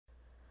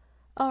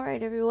All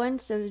right, everyone.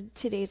 So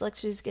today's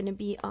lecture is going to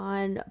be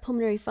on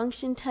pulmonary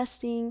function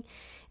testing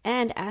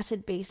and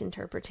acid-base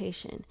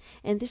interpretation.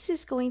 And this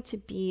is going to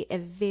be a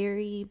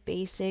very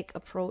basic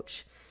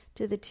approach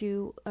to the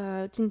two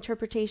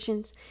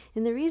interpretations.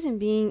 And the reason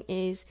being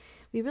is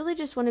we really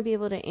just want to be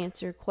able to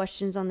answer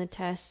questions on the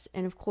tests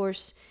and, of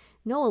course,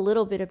 know a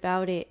little bit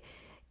about it.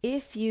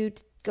 If you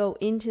go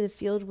into the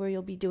field where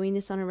you'll be doing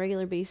this on a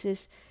regular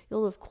basis,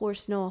 you'll, of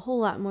course, know a whole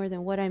lot more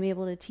than what I'm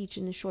able to teach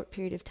in a short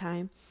period of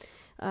time.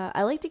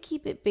 I like to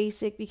keep it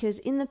basic because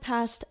in the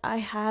past I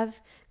have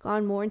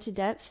gone more into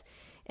depth,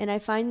 and I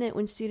find that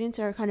when students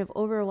are kind of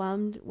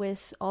overwhelmed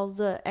with all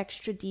the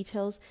extra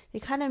details, they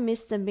kind of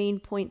miss the main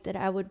point that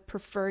I would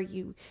prefer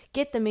you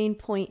get the main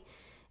point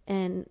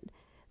and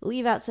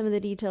leave out some of the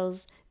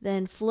details,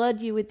 then flood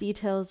you with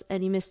details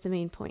and you miss the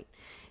main point.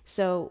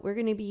 So we're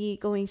going to be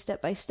going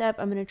step by step.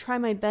 I'm going to try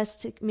my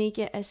best to make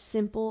it as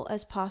simple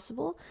as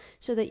possible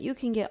so that you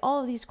can get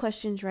all of these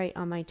questions right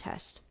on my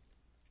test.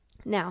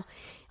 Now,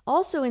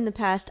 also in the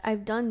past,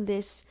 I've done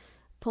this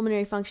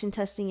pulmonary function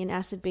testing and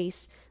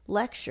acid-base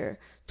lecture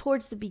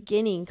towards the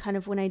beginning, kind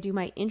of when I do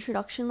my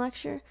introduction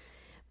lecture.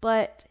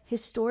 But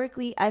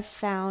historically, I've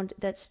found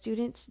that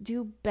students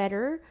do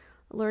better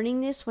learning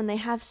this when they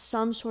have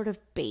some sort of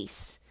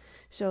base.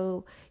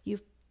 So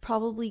you've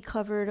probably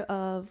covered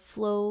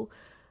flow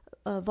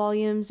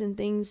volumes and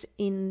things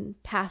in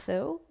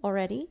patho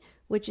already,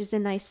 which is a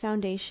nice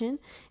foundation.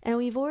 And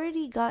we've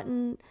already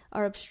gotten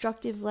our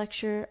obstructive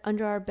lecture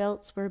under our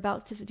belts. We're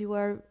about to do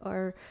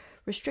our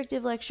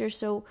restrictive lecture.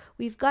 So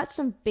we've got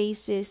some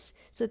basis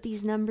so that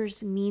these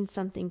numbers mean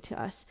something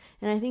to us.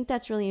 And I think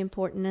that's really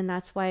important. And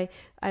that's why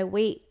I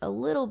wait a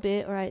little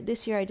bit,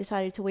 this year I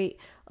decided to wait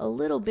a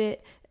little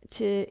bit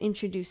to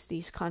introduce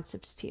these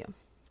concepts to you.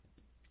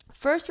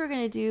 First, we're going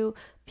to do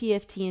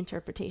PFT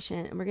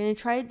interpretation, and we're going to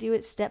try to do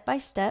it step by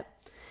step.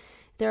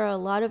 There are a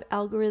lot of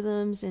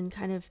algorithms and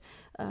kind of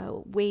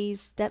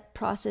ways, step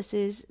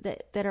processes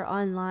that are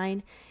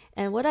online.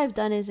 And what I've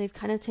done is I've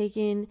kind of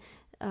taken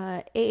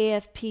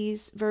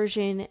AAFP's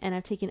version, and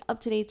I've taken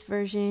UpToDate's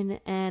version,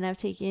 and I've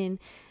taken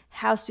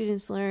How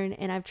Students Learn,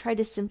 and I've tried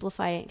to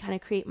simplify it and kind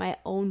of create my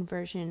own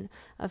version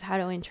of how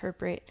to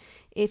interpret.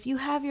 If you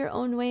have your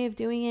own way of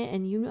doing it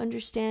and you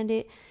understand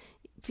it,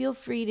 feel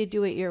free to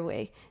do it your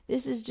way.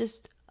 This is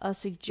just a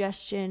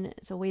suggestion.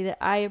 It's a way that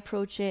I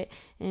approach it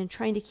and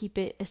trying to keep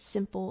it as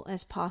simple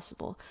as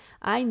possible.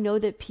 I know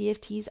that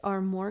PFTs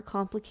are more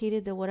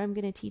complicated than what I'm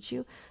going to teach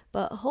you,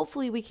 but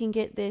hopefully we can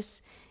get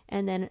this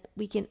and then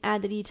we can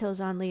add the details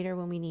on later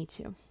when we need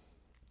to.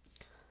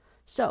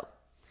 So,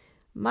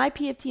 my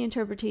PFT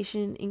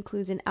interpretation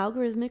includes an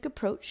algorithmic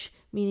approach,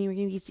 meaning we're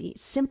going to be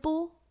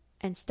simple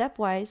and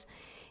stepwise.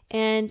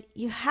 And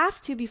you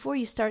have to, before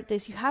you start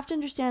this, you have to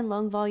understand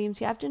lung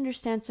volumes, you have to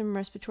understand some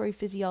respiratory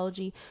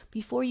physiology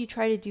before you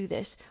try to do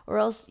this, or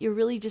else you're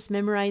really just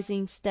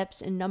memorizing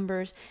steps and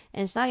numbers,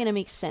 and it's not going to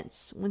make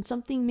sense. When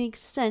something makes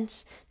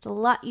sense, it's a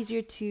lot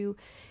easier to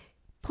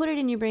put it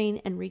in your brain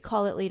and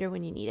recall it later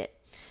when you need it.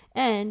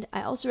 And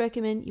I also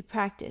recommend you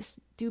practice.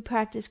 Do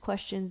practice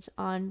questions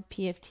on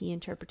PFT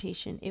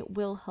interpretation. It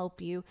will help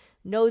you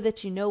know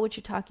that you know what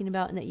you're talking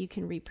about and that you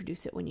can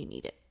reproduce it when you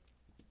need it.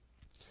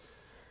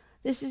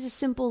 This is a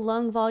simple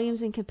lung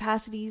volumes and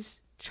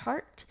capacities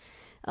chart.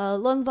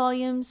 Lung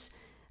volumes,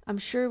 I'm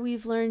sure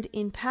we've learned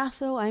in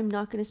patho. I'm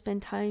not going to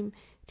spend time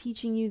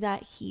teaching you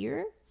that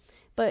here,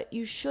 but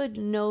you should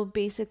know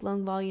basic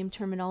lung volume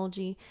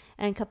terminology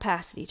and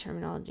capacity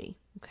terminology.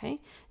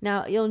 Okay.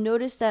 Now you'll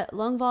notice that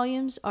lung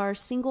volumes are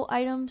single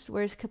items,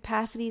 whereas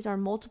capacities are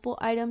multiple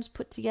items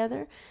put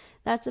together.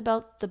 That's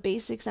about the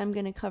basics I'm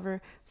going to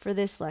cover for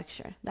this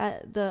lecture.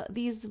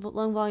 These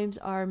lung volumes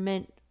are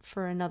meant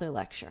for another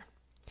lecture.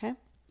 Okay.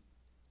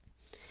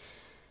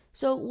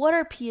 So what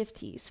are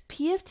PFTs?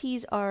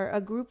 PFTs are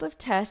a group of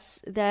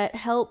tests that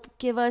help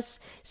give us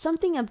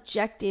something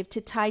objective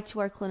to tie to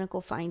our clinical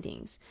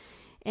findings.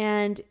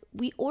 And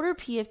we order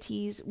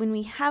PFTs when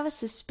we have a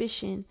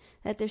suspicion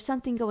that there's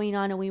something going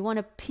on and we want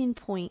to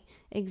pinpoint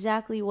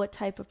exactly what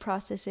type of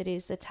process it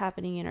is that's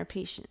happening in our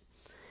patient.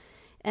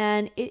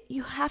 And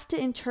you have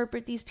to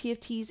interpret these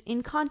PFTs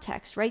in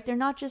context, right? They're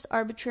not just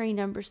arbitrary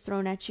numbers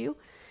thrown at you.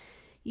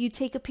 You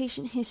take a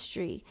patient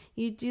history,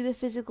 you do the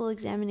physical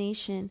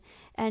examination,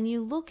 and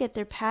you look at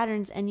their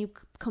patterns and you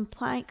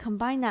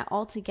combine that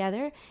all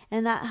together,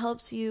 and that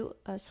helps you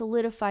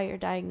solidify your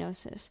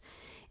diagnosis.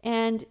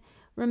 And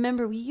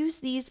remember, we use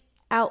these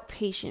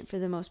outpatient for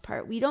the most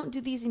part. We don't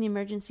do these in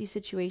emergency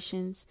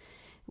situations.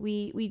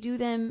 We do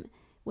them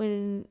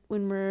when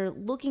we're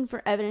looking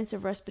for evidence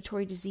of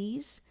respiratory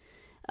disease.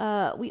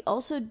 We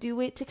also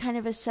do it to kind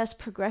of assess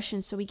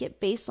progression. So we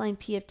get baseline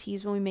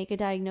PFTs when we make a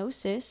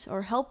diagnosis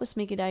or help us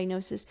make a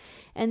diagnosis.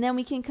 And then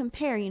we can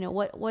compare,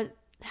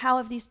 how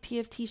have these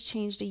PFTs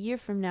changed a year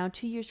from now,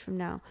 2 years from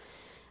now?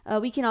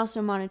 We can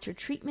also monitor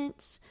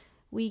treatments.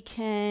 We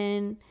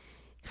can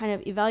kind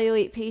of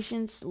evaluate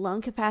patients'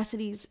 lung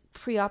capacities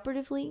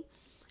preoperatively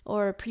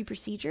or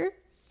pre-procedure.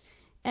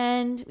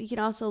 And we can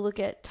also look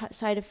at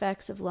side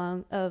effects of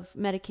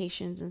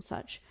medications and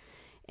such.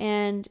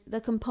 And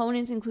the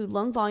components include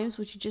lung volumes,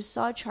 which you just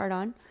saw a chart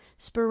on,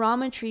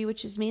 spirometry,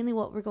 which is mainly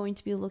what we're going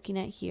to be looking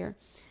at here,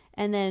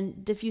 and then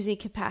diffusing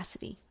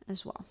capacity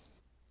as well.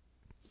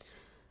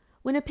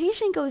 When a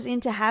patient goes in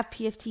to have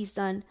PFTs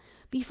done,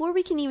 before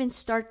we can even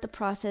start the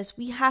process,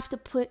 we have to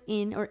put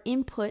in or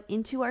input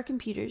into our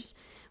computers,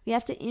 we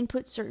have to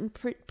input certain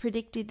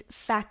predicted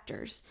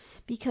factors,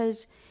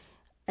 because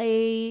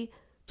a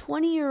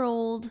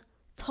 20-year-old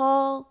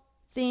tall,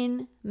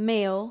 thin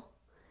male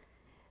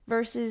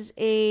versus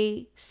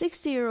a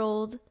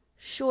 60-year-old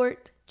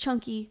short,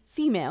 chunky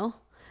female,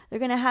 they're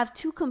going to have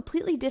two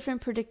completely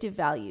different predictive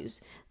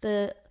values.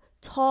 The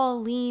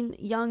tall, lean,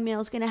 young male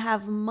is going to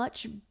have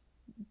much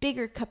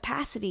bigger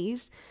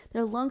capacities.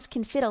 Their lungs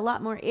can fit a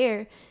lot more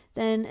air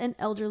than an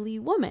elderly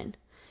woman.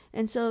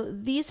 And so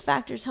these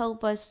factors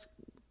help us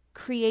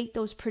create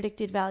those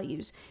predicted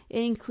values.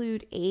 It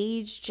include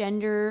age,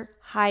 gender,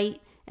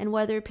 height, and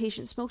whether a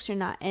patient smokes or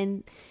not.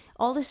 And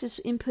all this is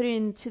inputted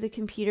into the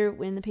computer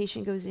when the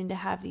patient goes in to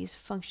have these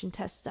function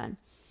tests done.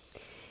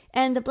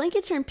 And the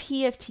blanket term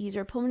PFTs,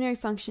 or pulmonary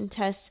function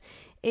tests,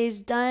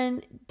 is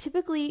done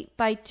typically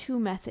by two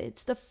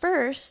methods. The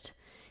first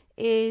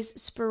is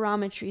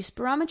spirometry.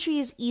 Spirometry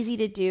is easy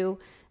to do.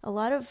 A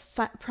lot of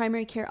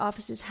primary care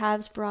offices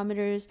have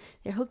spirometers.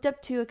 They're hooked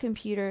up to a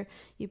computer.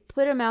 You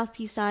put a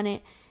mouthpiece on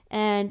it,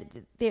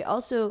 and they're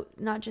also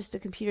not just a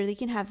computer. They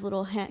can have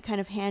little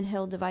kind of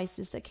handheld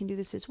devices that can do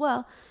this as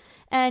well.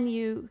 And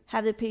you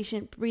have the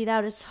patient breathe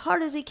out as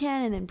hard as they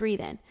can and then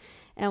breathe in.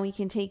 And we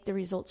can take the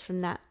results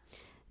from that.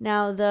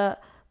 Now, the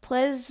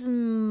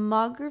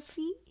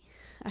plasmography,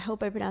 I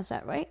hope I pronounced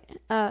that right,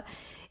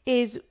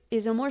 is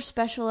a more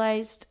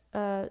specialized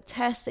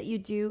test that you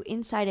do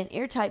inside an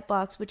airtight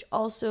box, which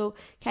also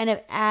kind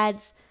of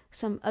adds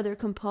some other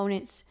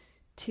components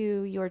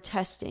to your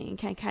testing and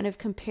can kind of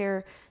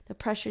compare the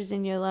pressures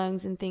in your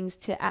lungs and things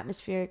to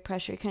atmospheric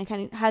pressure. It kind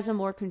of has a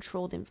more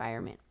controlled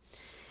environment.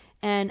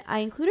 And I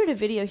included a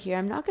video here.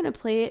 I'm not going to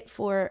play it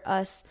for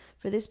us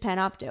for this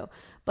Panopto,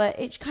 but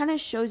it kind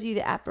of shows you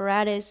the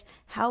apparatus,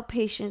 how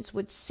patients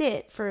would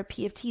sit for a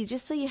PFT,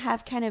 just so you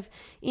have kind of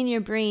in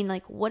your brain,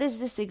 like, what is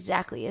this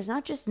exactly? It's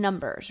not just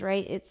numbers,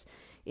 right?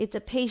 It's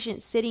a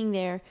patient sitting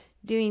there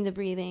doing the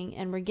breathing,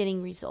 and we're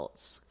getting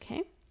results,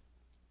 okay?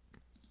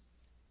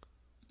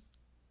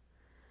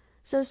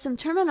 So some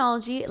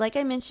terminology, like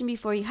I mentioned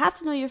before, you have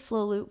to know your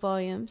flow loop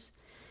volumes,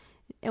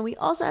 and we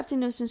also have to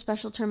know some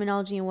special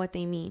terminology and what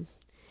they mean.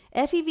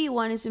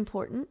 FEV1 is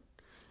important.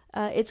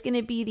 It's going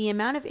to be the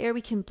amount of air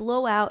we can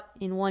blow out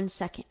in 1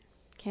 second.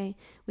 Okay,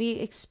 we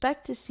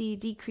expect to see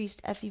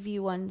decreased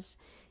FEV1s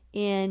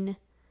in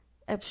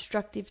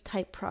obstructive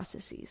type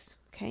processes.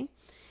 Okay,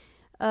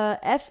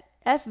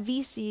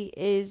 FVC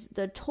is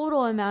the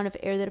total amount of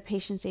air that a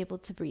patient's able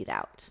to breathe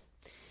out.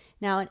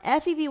 Now, an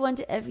FEV1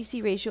 to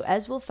FVC ratio,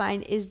 as we'll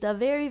find, is the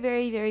very,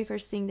 very, very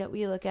first thing that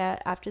we look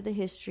at after the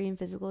history and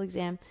physical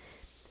exam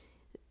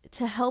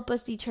to help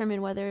us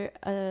determine whether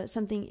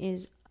something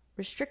is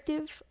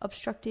restrictive,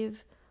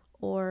 obstructive,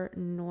 or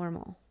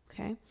normal.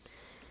 Okay,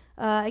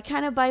 I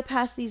kind of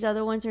bypassed these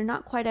other ones. They're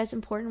not quite as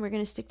important. We're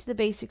going to stick to the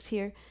basics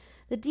here.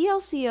 The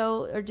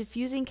DLCO, or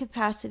diffusing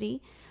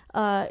capacity,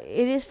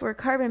 it is for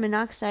carbon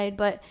monoxide,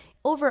 but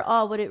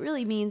overall what it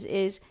really means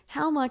is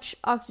how much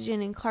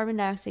oxygen and carbon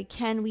dioxide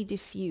can we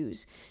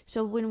diffuse.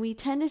 So when we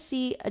tend to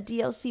see a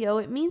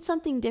DLCO, it means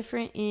something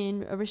different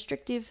in a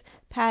restrictive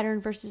pattern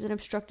versus an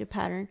obstructive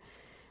pattern.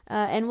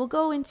 And we'll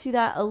go into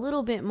that a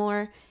little bit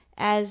more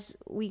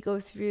as we go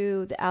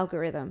through the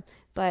algorithm.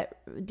 But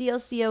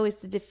DLCO is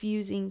the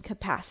diffusing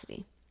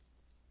capacity.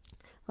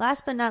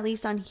 Last but not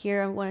least on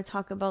here, I want to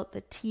talk about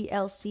the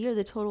TLC, or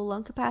the total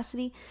lung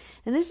capacity.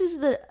 And this is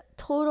the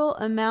total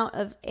amount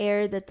of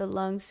air that the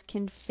lungs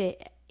can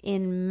fit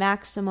in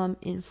maximum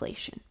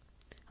inflation.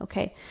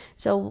 Okay,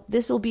 so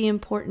this will be an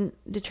important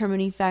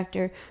determining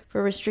factor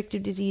for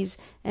restrictive disease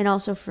and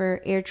also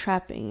for air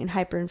trapping and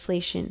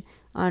hyperinflation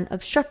on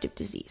obstructive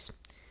disease.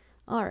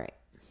 All right.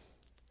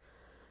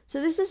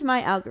 So this is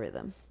my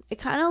algorithm. It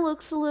kind of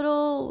looks a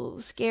little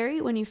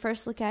scary when you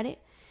first look at it,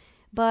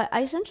 but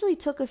I essentially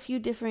took a few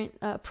different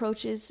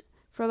approaches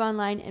from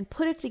online and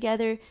put it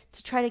together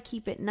to try to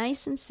keep it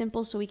nice and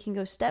simple so we can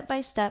go step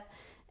by step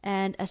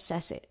and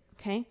assess it,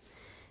 okay?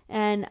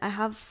 And I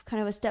have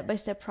kind of a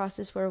step-by-step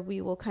process where we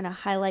will kind of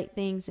highlight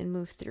things and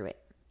move through it.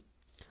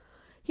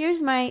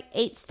 Here's my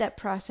 8-step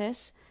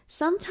process.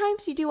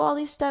 Sometimes you do all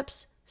these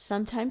steps,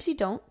 sometimes you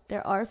don't.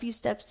 There are a few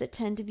steps that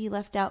tend to be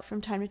left out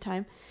from time to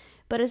time,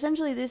 but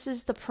essentially this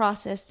is the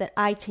process that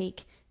I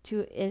take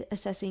to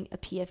assessing a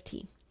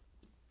PFT.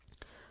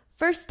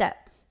 First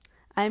step,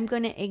 I'm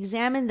going to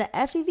examine the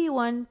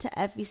FEV1 to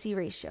FVC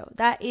ratio.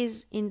 That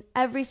is in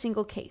every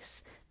single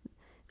case.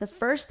 The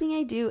first thing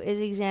I do is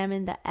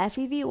examine the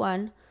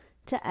FEV1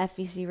 to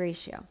FVC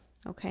ratio.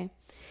 Okay.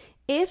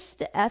 If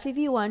the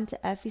FEV1 to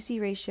FVC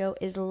ratio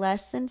is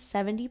less than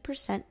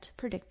 70%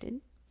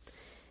 predicted,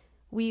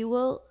 we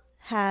will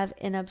have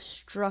an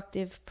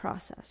obstructive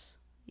process.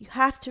 You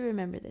have to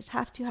remember this.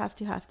 Have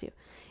to.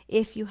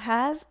 If you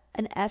have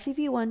an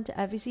FEV1 to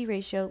FVC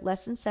ratio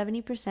less than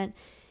 70%,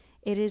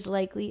 it is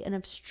likely an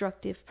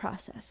obstructive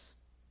process.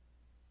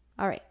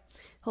 All right,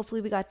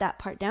 hopefully we got that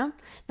part down.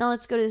 Now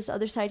let's go to this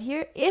other side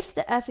here. If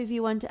the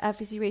FEV1 to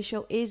FVC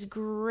ratio is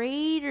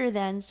greater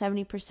than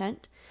 70%,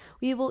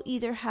 we will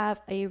either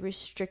have a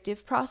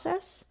restrictive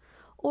process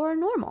or a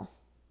normal,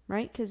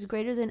 right? Because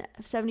greater than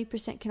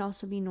 70% can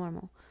also be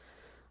normal.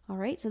 All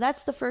right, so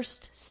that's the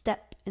first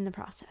step in the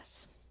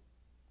process.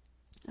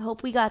 I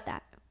hope we got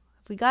that.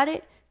 If we got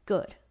it,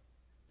 good.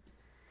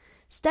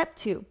 Step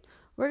 2,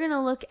 we're going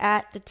to look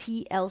at the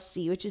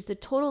TLC, which is the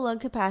total lung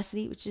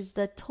capacity, which is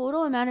the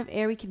total amount of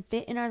air we can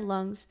fit in our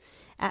lungs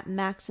at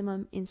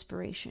maximum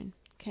inspiration.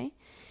 Okay.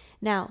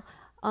 Now,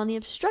 on the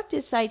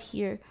obstructive side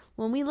here,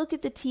 when we look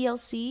at the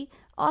TLC,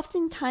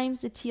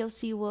 oftentimes the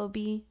TLC will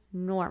be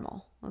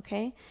normal.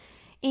 Okay.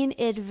 In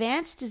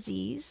advanced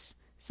disease,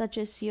 such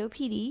as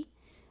COPD,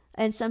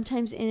 and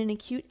sometimes in an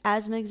acute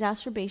asthma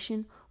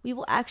exacerbation, we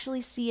will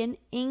actually see an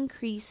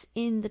increase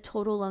in the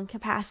total lung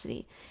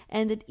capacity.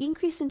 And the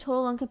increase in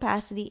total lung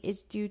capacity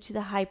is due to the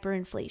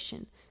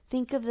hyperinflation.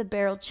 Think of the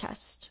barrel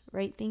chest,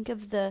 right? Think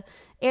of the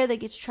air that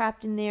gets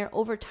trapped in there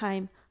over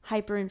time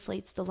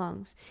hyperinflates the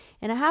lungs.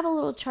 And I have a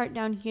little chart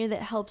down here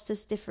that helps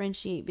us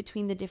differentiate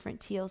between the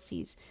different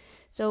TLCs.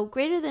 So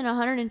greater than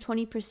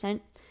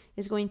 120%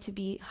 is going to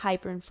be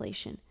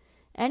hyperinflation.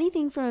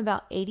 Anything from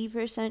about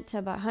 80% to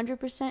about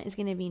 100% is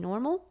going to be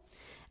normal.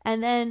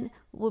 And then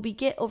when we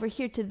get over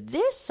here to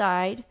this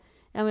side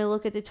and we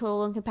look at the total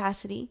lung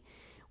capacity,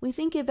 we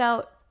think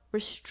about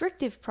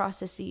restrictive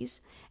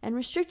processes, and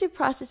restrictive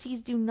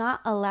processes do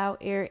not allow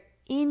air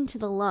into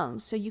the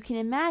lungs. So you can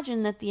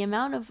imagine that the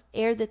amount of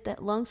air that the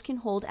lungs can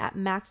hold at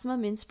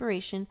maximum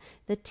inspiration,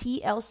 the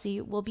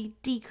TLC, will be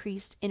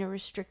decreased in a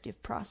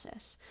restrictive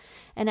process.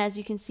 And as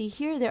you can see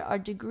here, there are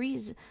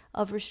degrees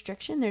of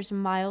restriction. There's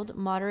mild,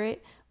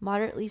 moderate,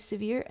 moderately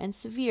severe, and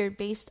severe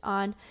based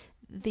on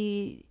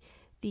the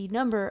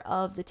number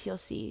of the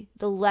TLC.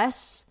 The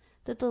less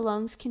that the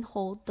lungs can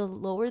hold, the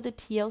lower the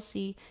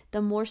TLC,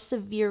 the more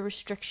severe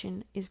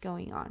restriction is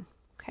going on.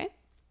 Okay?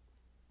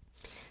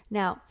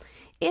 Now,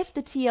 if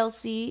the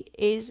TLC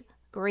is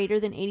greater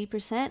than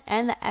 80%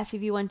 and the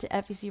FEV1 to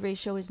FVC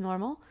ratio is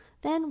normal,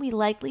 then we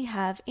likely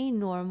have a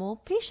normal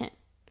patient.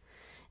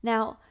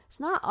 Now, it's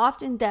not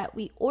often that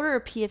we order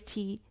a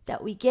PFT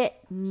that we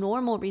get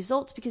normal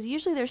results, because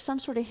usually there's some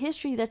sort of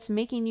history that's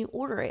making you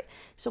order it.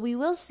 So we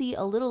will see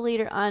a little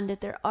later on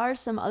that there are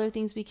some other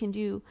things we can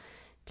do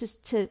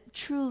to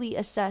truly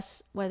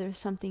assess whether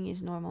something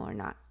is normal or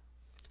not.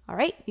 All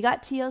right, you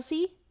got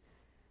TLC?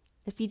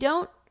 If you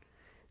don't,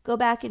 go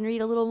back and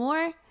read a little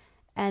more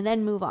and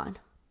then move on.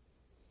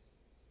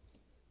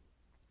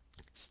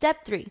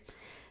 Step 3.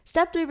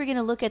 Step 3, we're going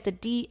to look at the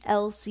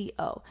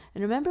DLCO.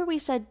 And remember we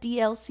said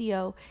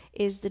DLCO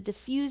is the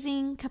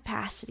diffusing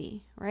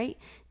capacity, right?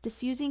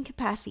 Diffusing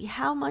capacity,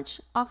 how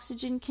much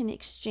oxygen can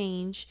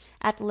exchange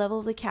at the level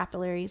of the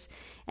capillaries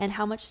and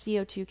how much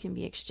CO2 can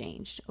be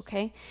exchanged,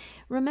 okay?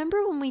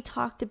 Remember when we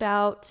talked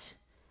about,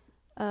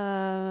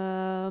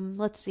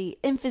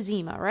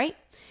 emphysema, right?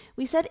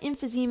 We said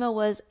emphysema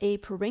was a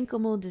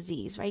parenchymal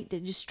disease, right? The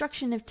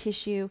destruction of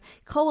tissue,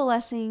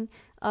 coalescing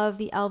of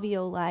the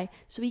alveoli.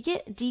 So we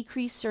get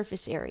decreased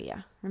surface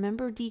area.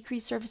 Remember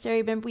decreased surface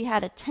area? Remember we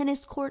had a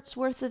tennis court's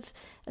worth of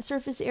a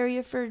surface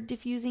area for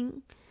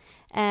diffusing?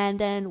 And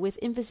then with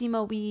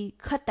emphysema, we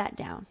cut that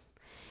down.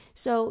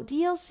 So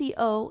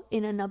DLCO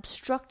in an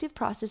obstructive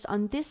process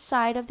on this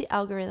side of the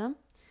algorithm,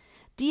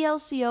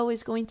 DLCO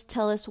is going to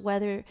tell us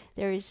whether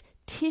there is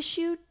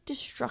tissue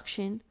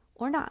destruction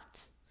or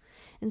not.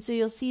 And so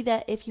you'll see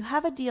that if you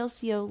have a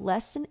DLCO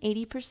less than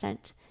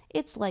 80%,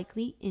 it's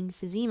likely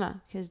emphysema,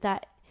 because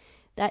that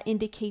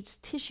indicates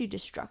tissue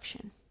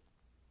destruction.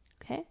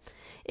 Okay?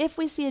 If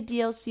we see a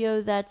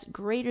DLCO that's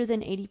greater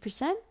than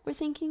 80%, we're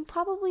thinking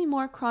probably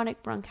more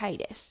chronic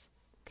bronchitis.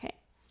 Okay?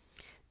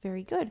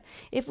 Very good.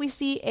 If we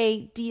see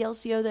a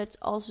DLCO that's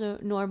also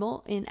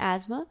normal in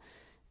asthma,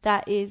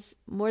 that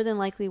is more than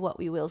likely what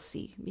we will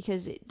see,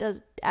 because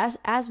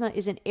asthma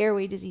is an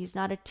airway disease,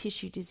 not a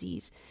tissue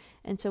disease.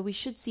 And so we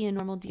should see a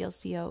normal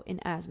DLCO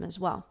in asthma as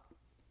well.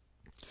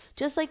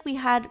 Just like we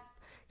had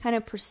kind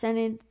of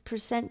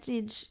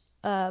percentage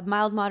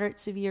mild, moderate,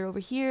 severe over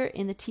here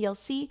in the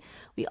TLC,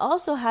 we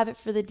also have it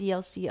for the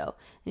DLCO.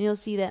 And you'll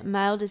see that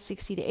mild is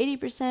 60 to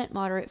 80%,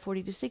 moderate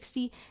 40 to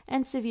 60,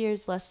 and severe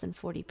is less than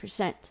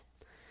 40%.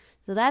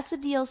 So that's the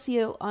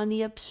DLCO on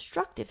the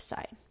obstructive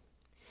side.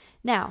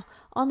 Now,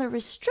 on the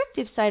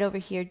restrictive side over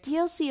here,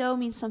 DLCO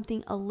means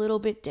something a little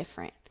bit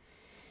different.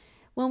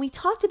 When we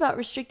talked about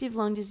restrictive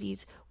lung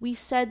disease, we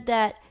said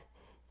that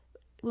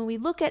when we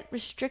look at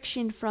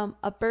restriction from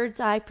a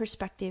bird's eye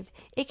perspective,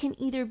 it can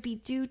either be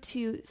due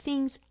to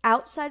things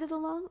outside of the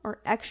lung or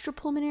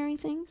extrapulmonary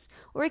things,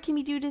 or it can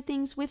be due to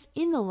things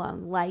within the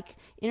lung, like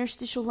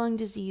interstitial lung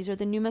disease or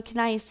the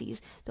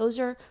pneumoconiases. Those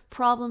are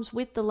problems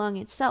with the lung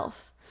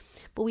itself.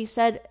 But we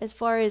said as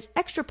far as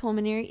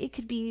extrapulmonary, it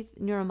could be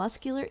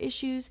neuromuscular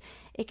issues,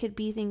 it could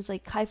be things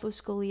like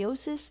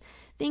kyphoscoliosis,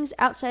 things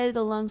outside of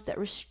the lungs that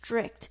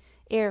restrict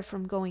air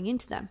from going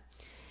into them.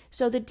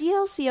 So the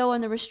DLCO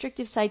on the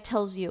restrictive side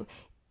tells you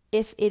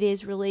if it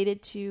is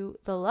related to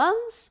the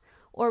lungs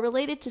or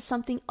related to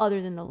something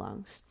other than the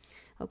lungs.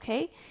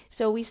 Okay,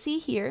 so we see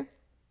here,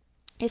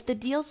 if the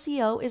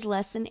DLCO is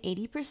less than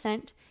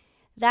 80%,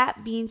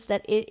 that means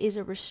that it is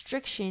a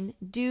restriction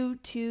due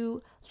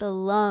to the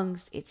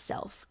lungs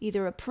itself,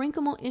 either a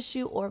parenchymal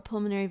issue or a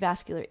pulmonary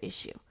vascular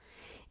issue.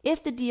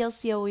 If the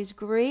DLCO is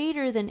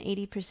greater than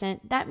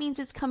 80%, that means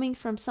it's coming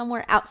from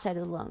somewhere outside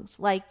of the lungs,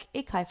 like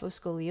a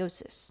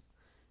kyphoscoliosis.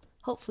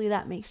 Hopefully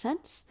that makes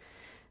sense.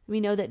 We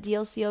know that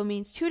DLCO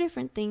means two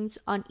different things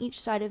on each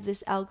side of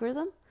this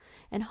algorithm,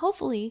 and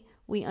hopefully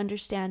we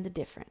understand the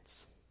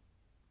difference.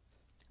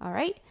 All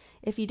right,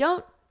 if you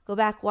don't, go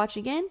back, watch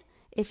again.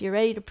 If you're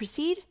ready to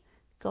proceed,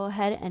 go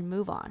ahead and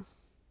move on.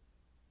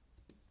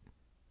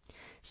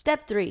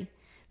 Step 3.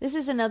 This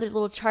is another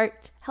little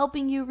chart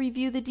helping you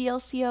review the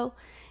DLCO.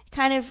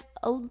 Kind of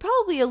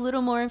probably a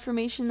little more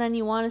information than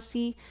you want to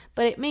see,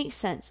 but it makes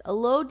sense. A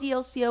low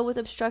DLCO with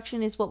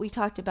obstruction is what we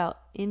talked about,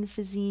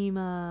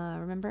 emphysema,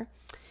 remember?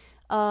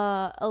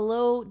 A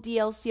low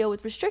DLCO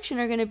with restriction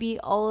are going to be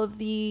all of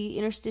the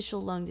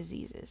interstitial lung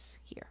diseases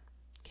here.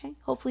 Okay,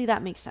 hopefully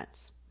that makes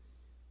sense.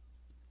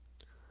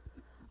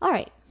 All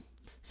right,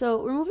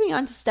 so we're moving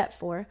on to step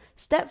 4.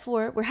 Step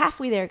 4, we're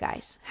halfway there,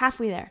 guys,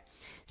 halfway there.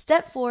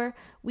 Step 4,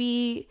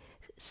 we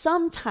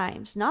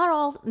sometimes,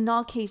 not in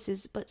all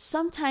cases, but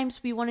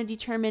sometimes we want to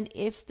determine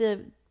if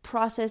the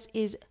process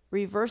is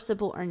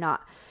reversible or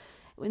not.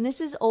 And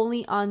this is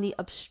only on the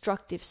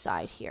obstructive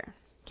side here.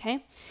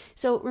 Okay,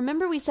 so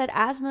remember we said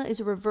asthma is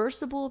a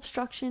reversible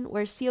obstruction,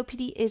 where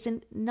COPD is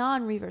a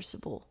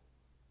non-reversible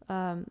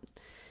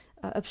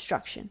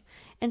obstruction.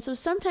 And so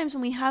sometimes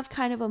when we have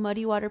kind of a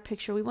muddy water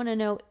picture, we want to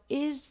know,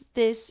 is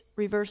this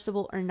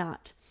reversible or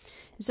not?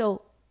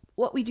 So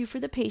what we do for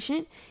the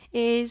patient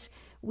is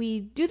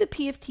we do the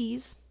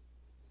PFTs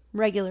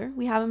regular,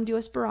 we have them do a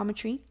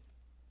spirometry,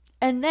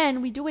 and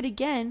then we do it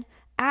again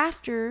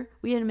after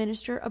we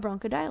administer a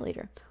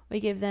bronchodilator. We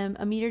give them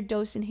a metered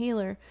dose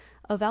inhaler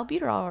of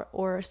albuterol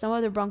or some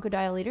other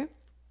bronchodilator,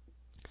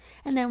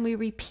 and then we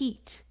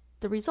repeat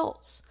the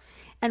results.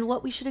 And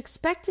what we should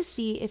expect to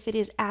see if it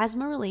is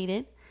asthma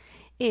related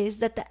is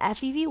that the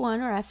FEV1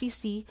 or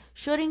FVC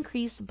should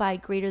increase by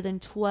greater than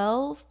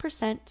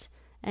 12%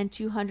 and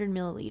 200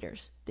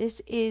 milliliters. This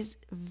is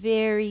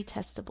very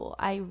testable.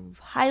 I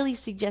highly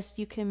suggest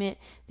you commit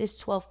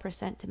this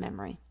 12% to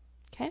memory.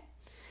 Okay.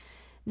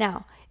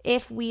 Now,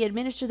 if we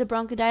administer the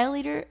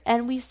bronchodilator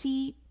and we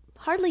see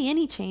hardly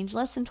any change,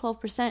 less than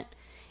 12%,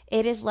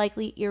 it is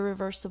likely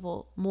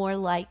irreversible, more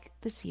like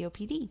the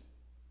COPD.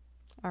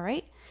 All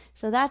right,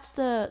 so that's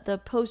the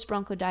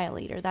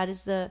post-bronchodilator. That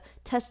is the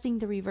testing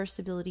the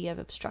reversibility of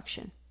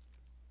obstruction.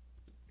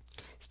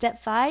 Step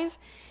 5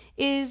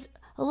 is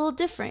a little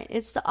different.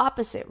 It's the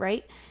opposite,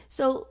 right?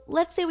 So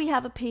let's say we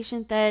have a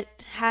patient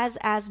that has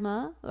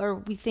asthma, or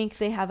we think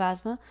they have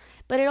asthma,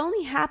 but it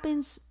only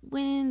happens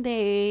when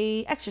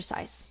they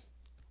exercise.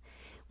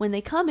 When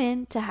they come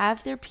in to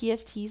have their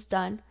PFTs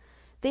done,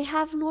 they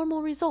have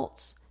normal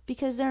results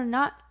because they're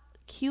not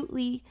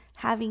acutely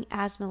having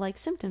asthma-like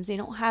symptoms. They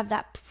don't have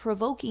that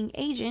provoking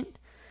agent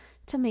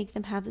to make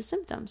them have the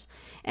symptoms.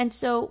 And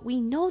so we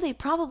know they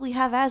probably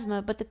have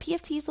asthma, but the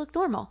PFTs look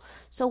normal.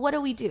 So what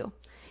do?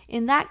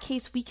 In that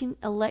case, we can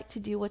elect to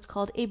do what's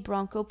called a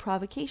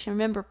bronchoprovocation.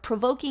 Remember,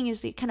 provoking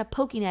is kind of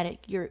poking at it.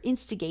 You're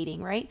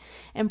instigating, right?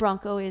 And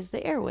broncho is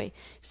the airway.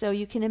 So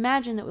you can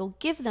imagine that we'll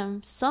give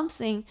them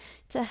something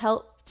to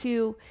help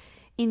to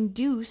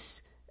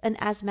induce an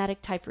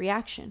asthmatic type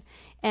reaction.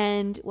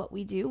 And what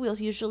we do, we'll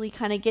usually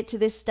kind of get to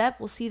this step,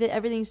 we'll see that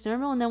everything's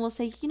normal, and then we'll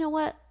say, you know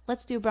what,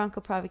 let's do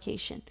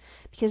bronchoprovocation,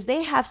 because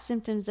they have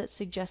symptoms that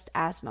suggest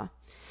asthma.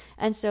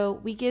 And so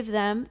we give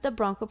them the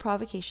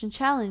bronchoprovocation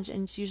challenge,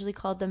 and it's usually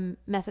called the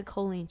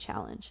methacholine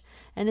challenge.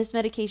 And this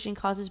medication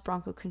causes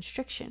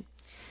bronchoconstriction.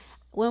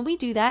 When we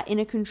do that in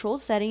a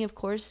controlled setting, of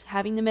course,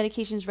 having the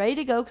medications ready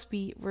to go, because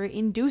we're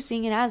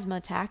inducing an asthma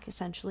attack,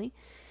 essentially,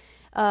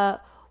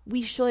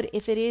 we should,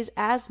 if it is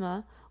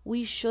asthma,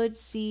 we should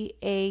see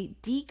a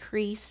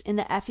decrease in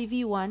the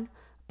FEV1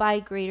 by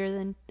greater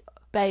than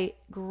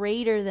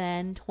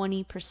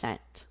 20%.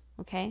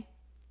 Okay?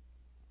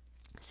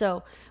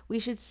 So we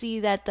should see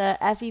that the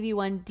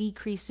FEV1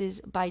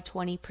 decreases by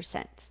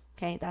 20%.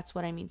 Okay, that's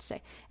what I mean to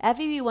say.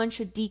 FEV1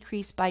 should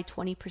decrease by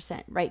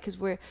 20%, right? Because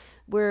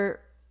we're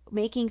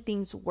making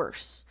things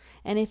worse.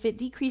 And if it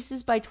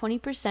decreases by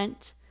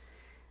 20%,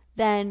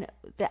 then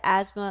the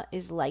asthma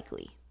is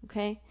likely.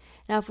 Okay?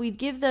 Now, if we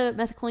give the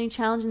methacholine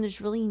challenge and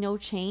there's really no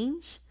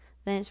change,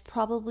 then it's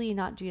probably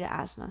not due to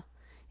asthma.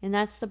 And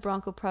that's the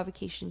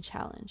bronchoprovocation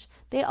challenge.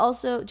 They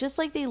also, just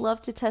like they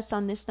love to test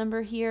on this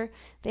number here,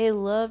 they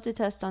love to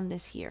test on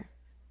this here.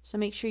 So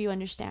make sure you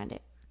understand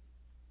it.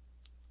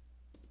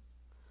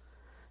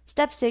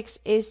 Step 6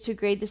 is to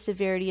grade the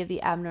severity of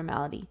the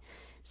abnormality.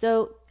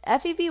 So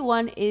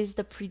FEV1 is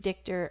the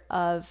predictor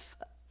of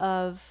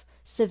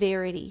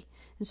severity.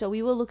 And so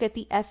we will look at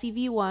the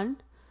FEV1,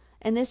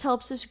 and this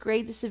helps us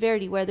grade the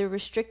severity, whether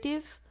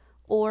restrictive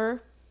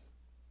or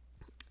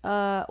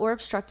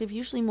obstructive,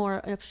 usually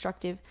more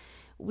obstructive.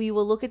 We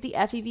will look at the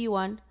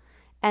FEV1,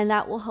 and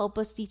that will help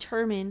us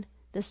determine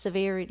the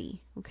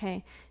severity.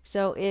 Okay,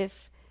 so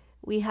if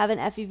we have an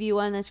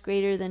FEV1 that's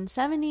greater than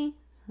 70,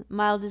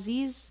 mild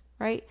disease,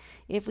 right?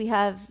 If we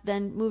have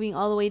then moving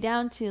all the way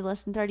down to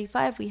less than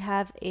 35, we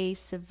have a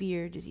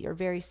severe disease or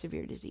very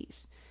severe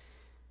disease.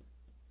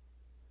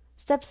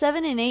 Step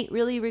 7 and 8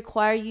 really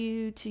require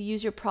you to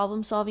use your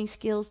problem solving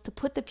skills to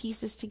put the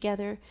pieces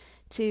together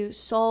to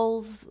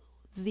solve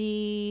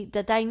the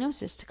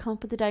diagnosis, to come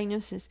up with the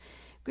diagnosis.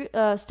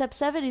 Step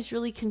 7 is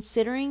really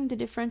considering the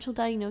differential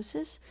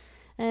diagnosis.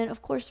 And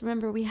of course,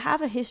 remember, we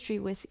have a history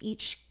with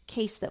each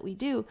case that we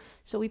do.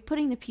 So we're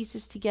putting the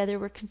pieces together,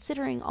 we're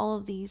considering all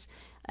of these,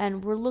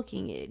 and we're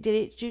looking, did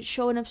it just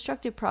show an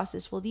obstructive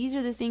process? Well, these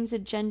are the things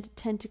that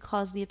tend to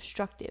cause the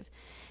obstructive.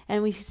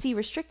 And we see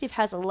restrictive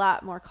has a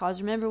lot more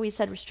cause. Remember, we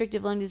said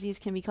restrictive lung disease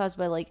can be caused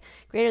by like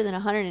greater than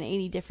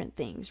 180 different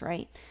things,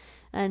 right?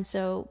 And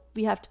so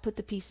we have to put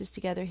the pieces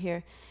together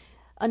here.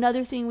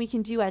 Another thing we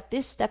can do at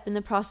this step in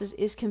the process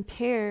is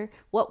compare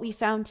what we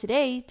found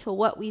today to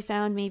what we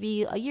found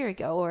maybe a year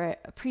ago or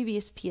a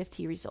previous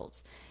PFT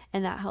results.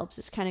 And that helps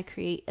us kind of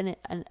create a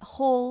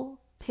whole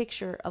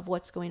picture of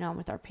what's going on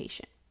with our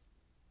patient.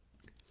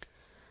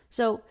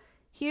 So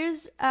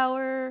here's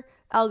our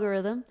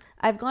algorithm.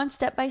 I've gone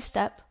step by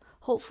step.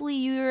 Hopefully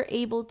you're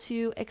able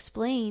to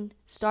explain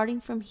starting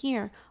from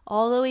here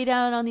all the way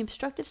down on the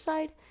obstructive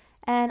side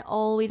and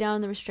all the way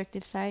down the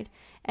restrictive side.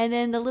 And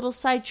then the little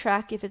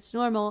sidetrack, if it's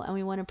normal and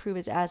we want to prove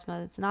it's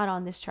asthma, it's not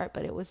on this chart,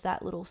 but it was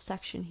that little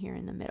section here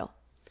in the middle.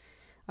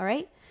 All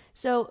right,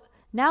 so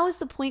now is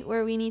the point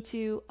where we need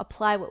to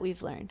apply what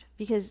we've learned,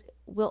 because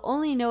we'll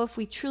only know if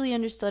we truly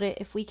understood it,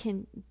 if we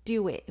can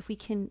do it, if we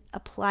can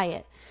apply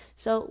it.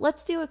 So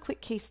let's do a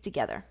quick case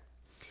together.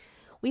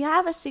 We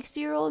have a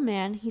 60-year-old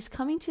man. He's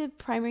coming to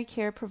primary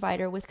care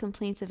provider with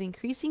complaints of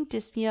increasing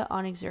dyspnea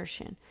on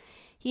exertion.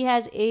 He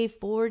has a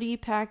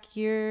 40-pack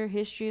year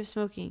history of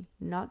smoking.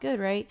 Not good,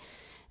 right?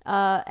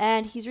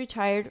 And he's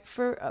retired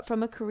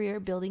from a career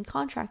building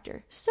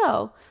contractor.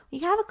 So we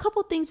have a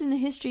couple things in the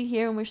history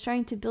here, and we're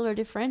starting to build our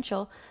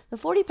differential. The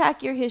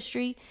 40-pack year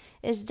history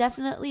is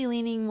definitely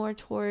leaning more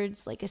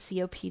towards like a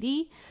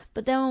COPD.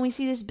 But then when we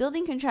see this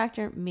building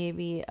contractor,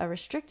 maybe a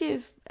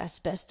restrictive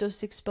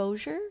asbestos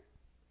exposure.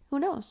 Who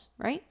knows,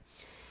 right?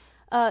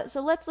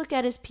 So let's look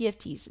at his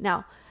PFTs.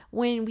 Now,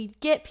 when we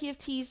get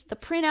PFTs, the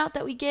printout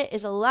that we get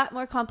is a lot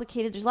more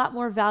complicated. There's a lot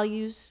more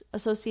values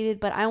associated,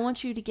 but I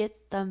want you to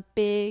get the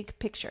big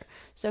picture.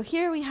 So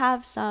here we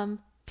have some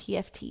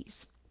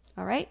PFTs,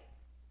 all right?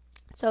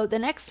 So the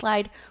next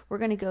slide, we're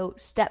going to go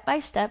step by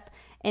step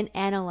and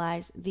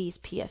analyze these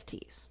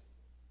PFTs.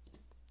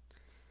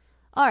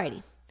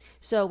 Alrighty,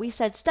 so we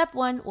said step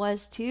 1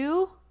 was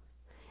to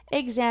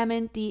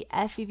examine the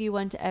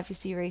FEV1 to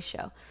FVC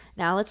ratio.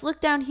 Now let's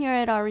look down here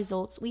at our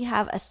results. We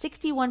have a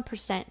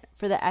 61%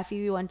 for the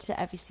FEV1 to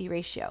FVC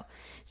ratio.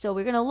 So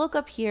we're going to look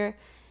up here,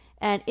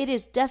 and it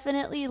is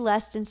definitely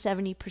less than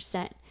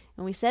 70%.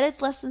 And we said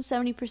it's less than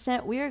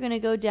 70%. We are going to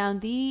go down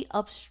the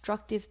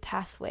obstructive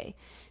pathway.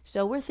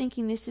 So we're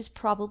thinking this is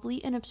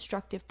probably an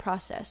obstructive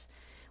process,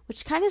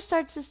 which kind of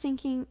starts us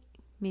thinking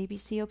maybe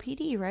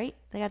COPD, right?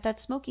 They got that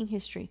smoking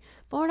history,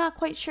 but we're not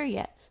quite sure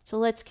yet. So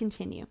let's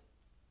continue.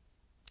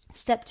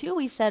 Step 2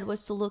 we said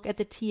was to look at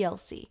the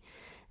TLC.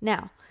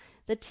 Now,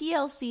 the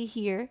TLC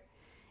here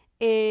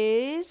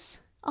is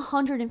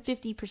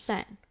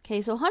 150%.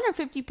 Okay, so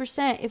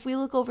 150%, if we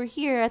look over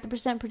here at the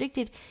percent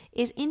predicted,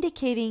 is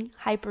indicating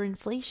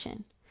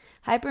hyperinflation.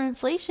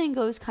 Hyperinflation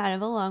goes kind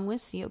of along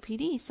with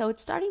COPD, so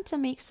it's starting to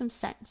make some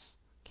sense.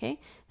 Okay,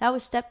 that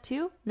was step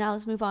 2. Now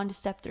let's move on to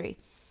step 3.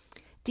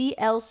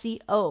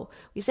 DLCO.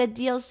 We said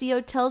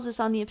DLCO tells us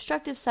on the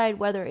obstructive side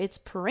whether it's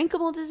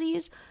parenchymal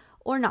disease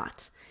or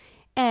not.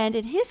 And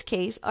in his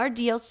case, our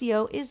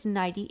DLCO is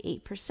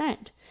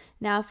 98%.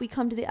 Now, if we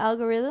come to the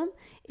algorithm,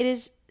 it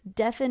is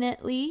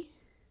definitely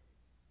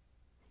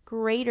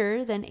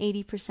greater than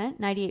 80%.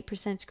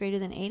 98% is greater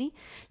than 80.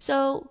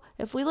 So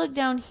if we look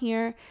down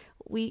here,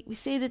 we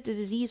say that the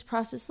disease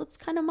process looks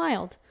kind of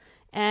mild.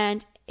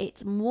 And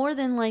it's more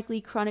than likely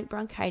chronic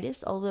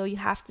bronchitis, although you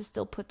have to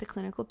still put the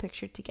clinical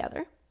picture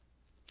together.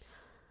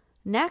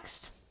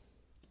 Next,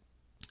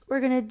 we're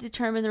going to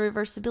determine the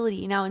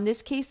reversibility. Now, in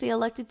this case, they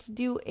elected to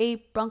do a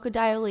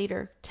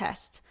bronchodilator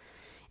test.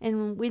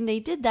 And when they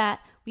did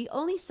that, we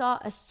only saw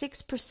a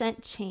 6%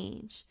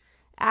 change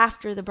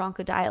after the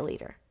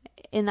bronchodilator.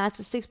 And that's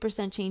a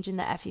 6% change in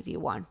the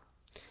FEV1.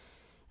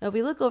 Now, if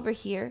we look over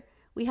here,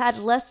 we had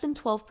less than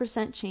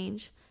 12%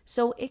 change.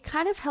 So it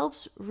kind of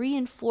helps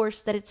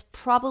reinforce that it's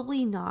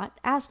probably not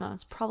asthma.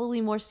 It's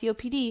probably more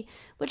COPD,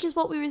 which is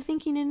what we were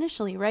thinking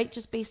initially, right?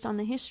 Just based on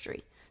the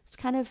history. It's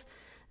kind of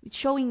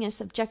showing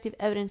us objective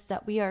evidence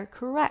that we are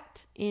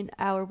correct in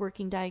our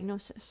working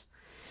diagnosis.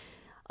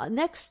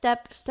 Next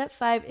step, step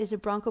 5, is a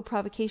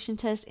bronchoprovocation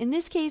test. In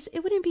this case, it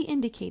wouldn't be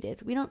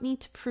indicated. We don't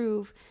need to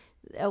prove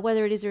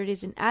whether it is or it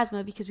isn't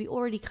asthma because we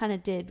already kind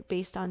of did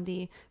based on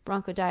the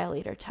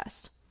bronchodilator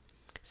test.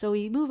 So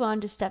we move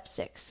on to step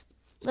 6.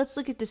 Let's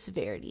look at the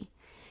severity.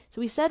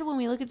 So we said when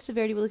we look at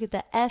severity, we look at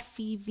the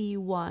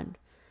FEV1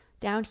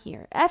 down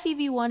here.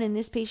 FEV1 in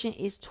this patient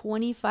is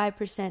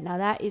 25%. Now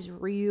that is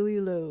really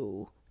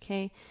low,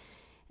 okay?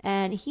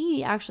 And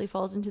he actually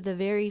falls into the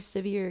very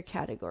severe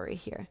category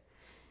here.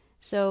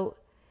 So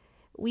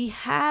we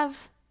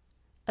have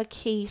a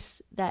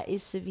case that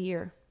is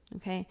severe,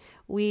 okay?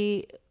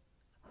 We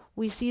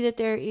see that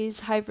there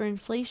is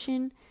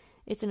hyperinflation.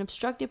 It's an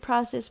obstructive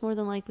process, more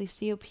than likely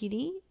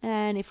COPD.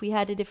 And if we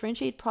had to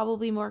differentiate,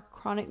 probably more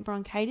chronic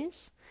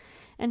bronchitis.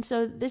 And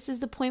so this is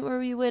the point where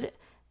we would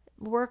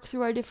work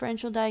through our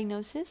differential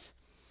diagnosis.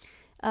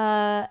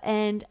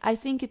 And I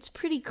think it's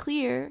pretty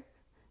clear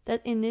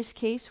that in this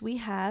case we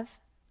have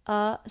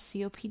a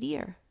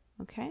COPDer,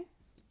 okay?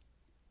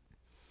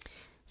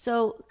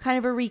 So kind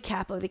of a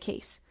recap of the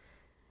case.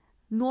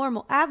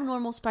 Abnormal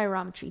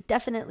spirometry,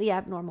 definitely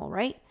abnormal,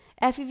 right?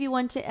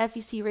 FEV1 to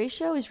FVC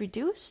ratio is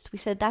reduced. We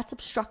said that's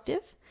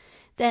obstructive.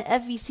 Then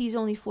FVC is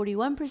only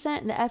 41%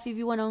 and the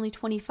FEV1 only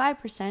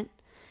 25%.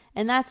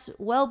 And that's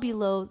well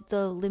below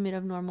the limit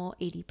of normal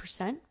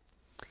 80%.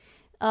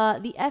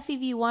 The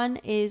FEV1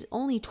 is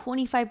only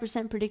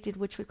 25% predicted,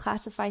 which would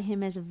classify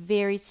him as a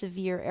very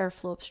severe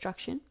airflow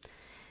obstruction.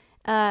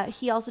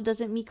 He also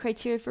doesn't meet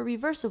criteria for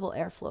reversible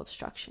airflow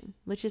obstruction,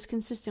 which is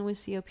consistent with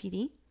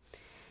COPD.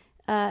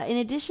 In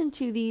addition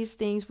to these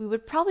things, we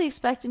would probably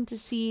expect him to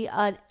see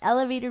an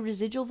elevated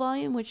residual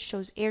volume, which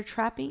shows air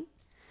trapping.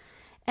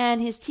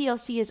 And his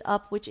TLC is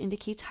up, which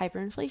indicates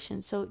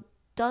hyperinflation. So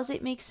does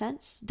it make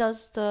sense?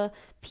 Does the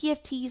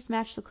PFTs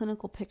match the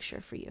clinical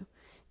picture for you?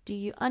 Do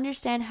you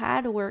understand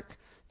how to work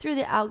through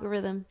the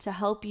algorithm to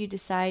help you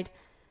decide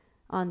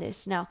on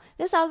this? Now,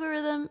 this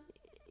algorithm,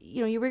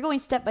 we're going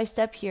step by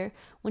step here.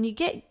 When you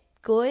get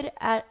good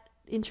at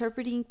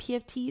interpreting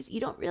PFTs, you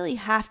don't really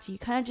have to. You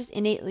kind of just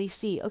innately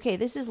see, okay,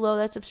 this is low,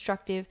 that's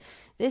obstructive.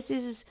 This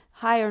is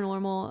high or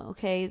normal,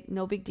 okay,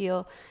 no big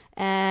deal.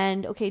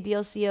 And okay,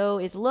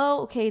 DLCO is low,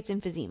 okay, it's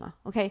emphysema,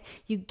 okay?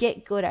 You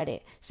get good at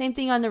it. Same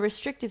thing on the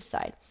restrictive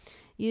side.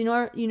 You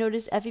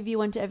notice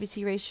FEV1 to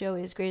FVC ratio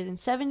is greater than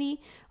 70.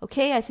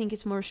 Okay, I think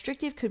it's more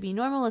restrictive, could be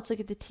normal. Let's look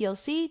at the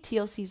TLC.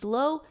 TLC is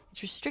low,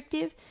 it's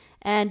restrictive.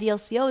 And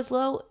DLCO is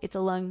low, it's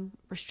a lung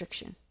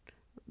restriction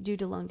due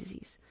to lung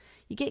disease.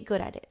 You get good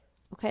at it,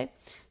 okay?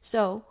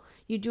 So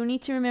you do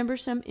need to remember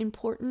some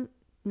important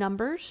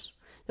numbers.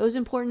 Those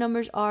important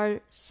numbers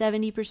are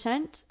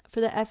 70% for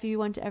the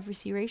FEV1 to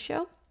FVC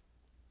ratio,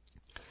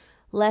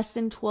 less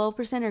than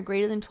 12% or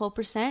greater than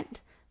 12%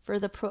 for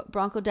the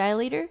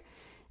bronchodilator,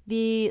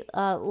 the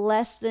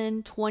less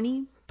than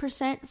 20%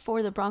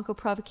 for the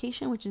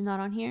bronchoprovocation, which is not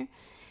on here.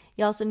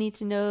 You also need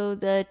to know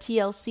the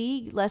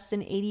TLC, less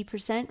than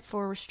 80%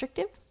 for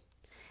restrictive,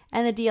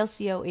 and the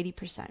DLCO,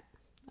 80%.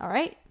 All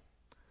right?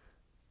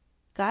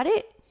 Got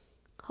it?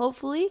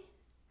 Hopefully.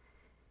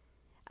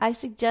 I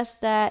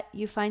suggest that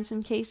you find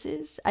some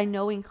cases. I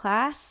know in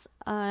class,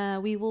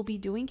 we will be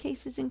doing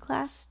cases in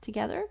class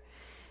together,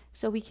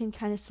 so we can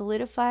kind of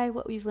solidify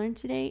what we've learned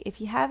today.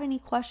 If you have any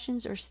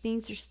questions or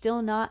things are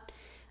still not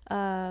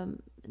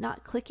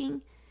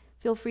clicking,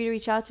 feel free to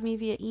reach out to me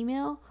via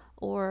email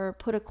or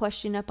put a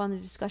question up on the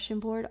discussion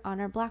board on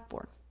our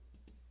Blackboard.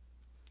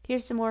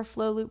 Here's some more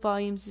flow loop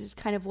volumes. This is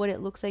kind of what it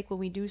looks like when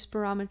we do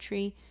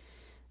spirometry.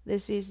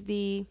 This is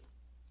the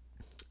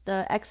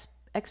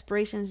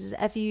expiration. This is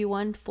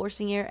FEV1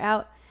 forcing air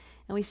out,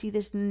 and we see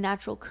this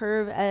natural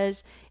curve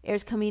as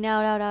air's coming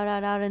out,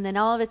 and then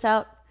all of it's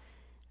out,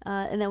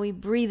 and then we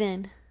breathe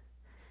in.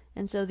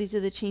 And so these are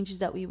the changes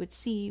that we would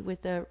see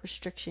with the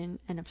restriction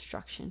and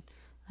obstruction.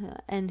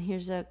 And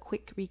here's a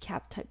quick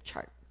recap type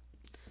chart.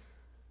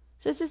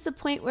 So this is the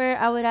point where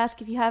I would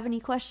ask if you have any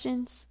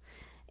questions.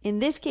 In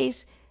this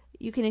case,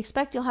 you can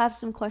expect you'll have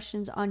some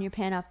questions on your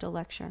Panopto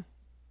lecture.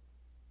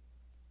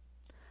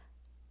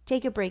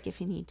 Take a break if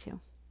you need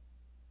to.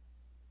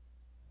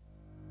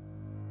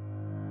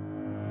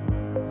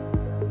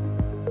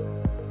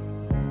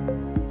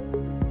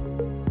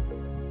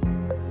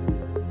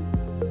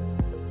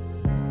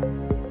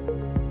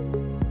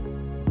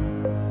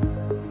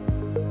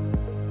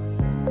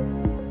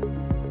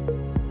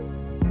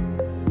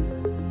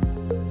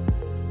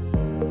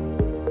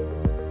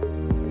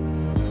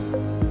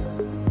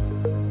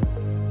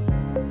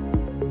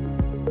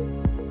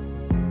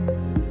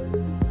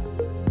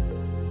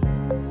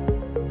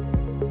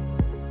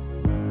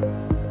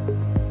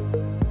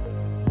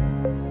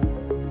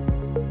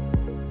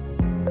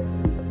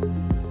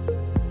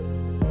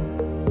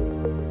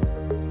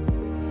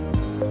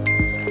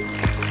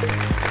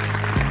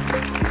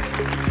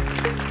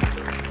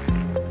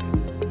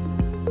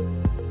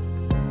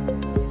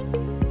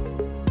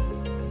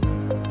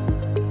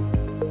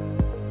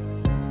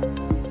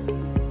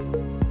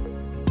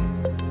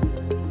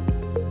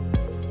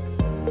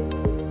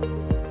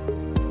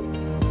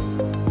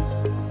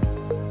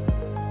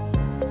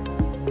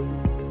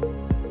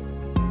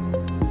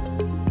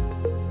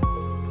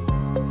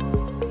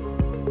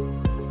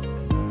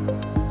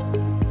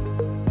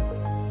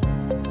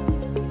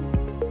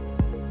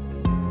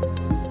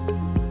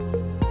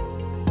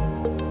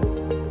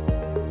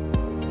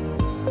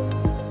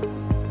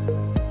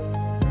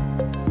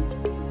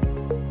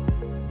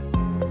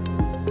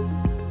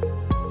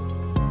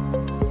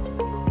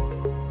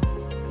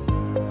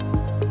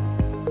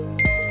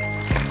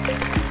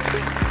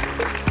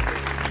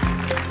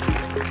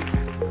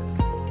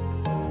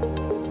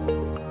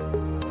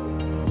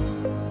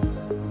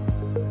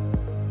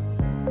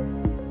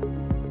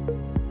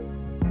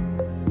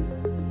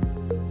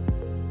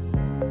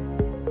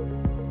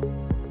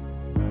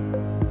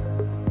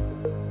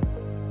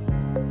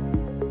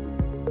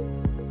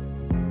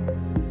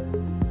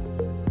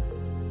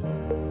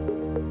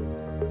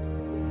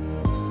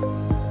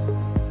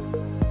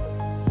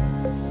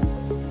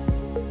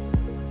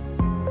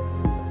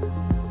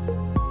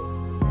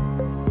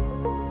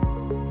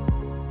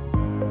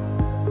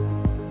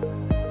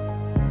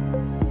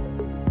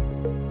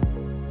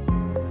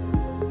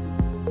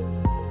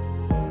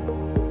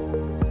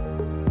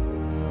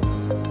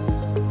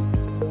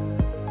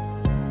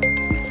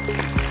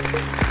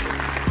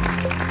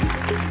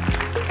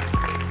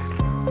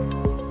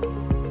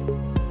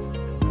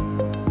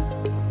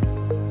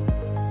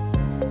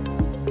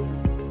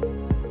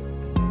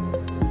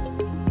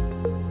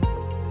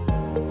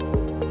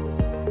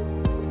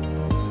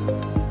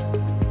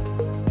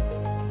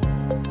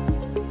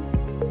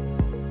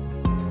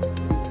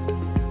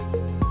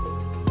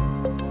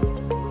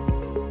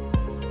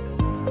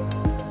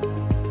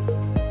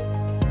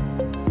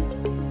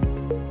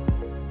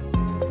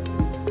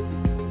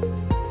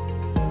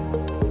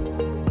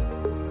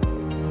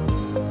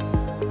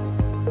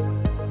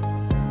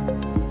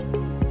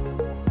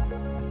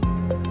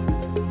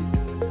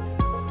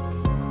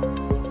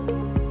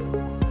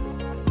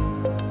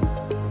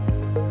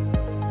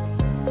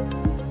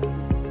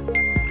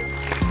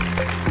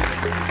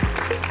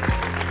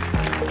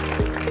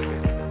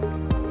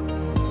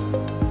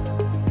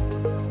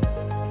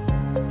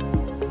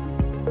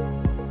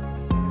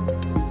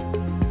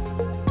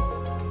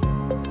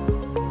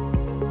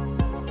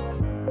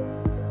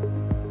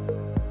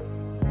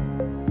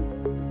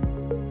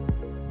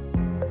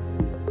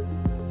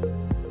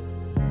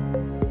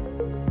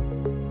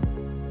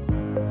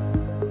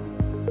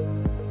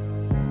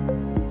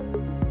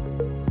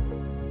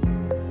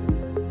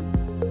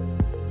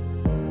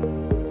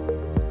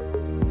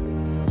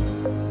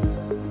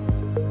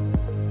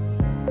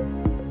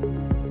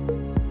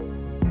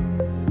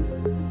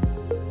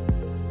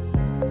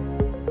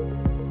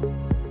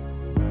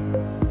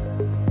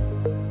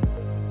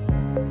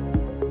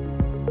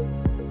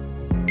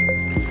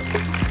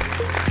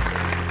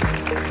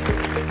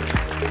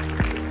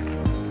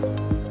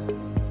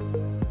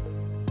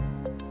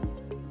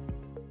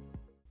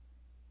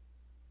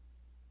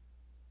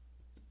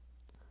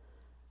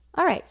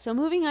 All right, so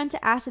moving on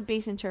to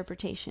acid-base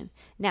interpretation.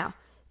 Now,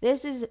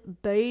 this is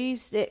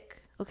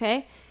basic,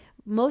 okay?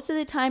 Most of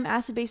the time,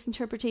 acid-base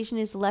interpretation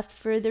is left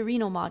for the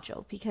renal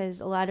module because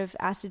a lot of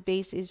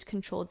acid-base is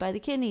controlled by the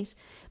kidneys.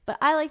 But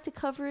I like to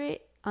cover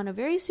it on a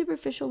very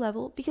superficial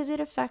level because it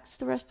affects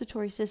the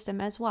respiratory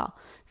system as well.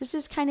 This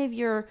is kind of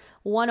your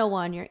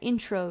 101, your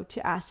intro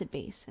to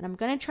acid-base. And I'm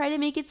going to try to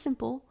make it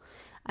simple.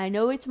 I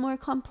know it's more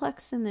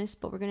complex than this,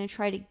 but we're going to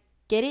try to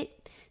get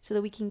it so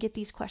that we can get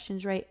these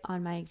questions right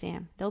on my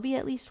exam. There'll be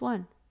at least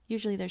one.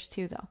 Usually there's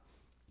two though.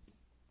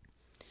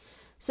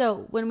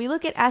 So when we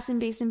look at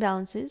acid-base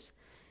imbalances,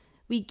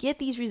 we get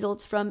these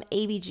results from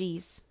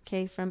ABGs,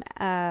 okay, from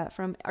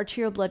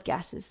arterial blood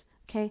gases,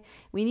 okay.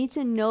 We need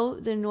to know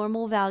the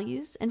normal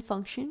values and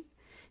function,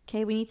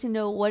 okay. We need to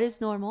know what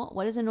is normal,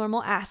 what is a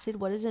normal acid,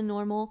 what is a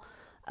normal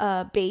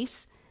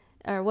base,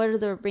 or what are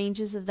the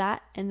ranges of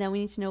that, and then we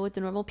need to know what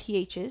the normal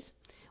pH is.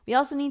 We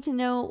also need to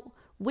know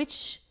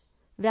which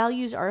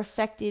values are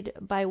affected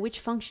by which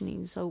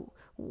functioning. So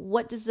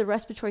what does the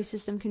respiratory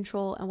system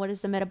control and what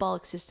does the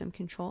metabolic system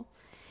control?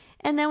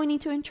 And then we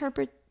need to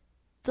interpret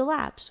the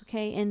labs,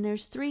 okay? And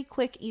there's 3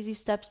 quick, easy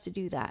steps to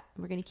do that.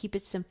 We're going to keep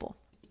it simple.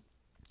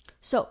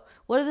 So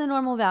what are the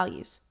normal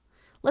values?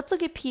 Let's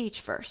look at pH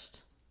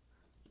first.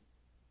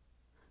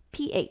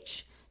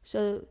 pH.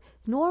 So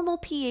normal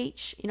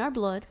pH in our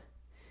blood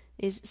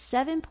is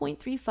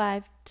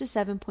 7.35 to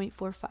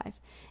 7.45.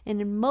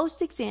 And in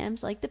most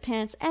exams, like the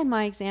PANCE and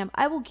my exam,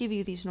 I will give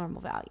you these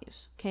normal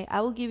values. Okay,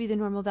 I will give you the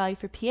normal value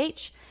for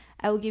pH,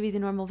 I will give you the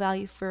normal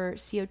value for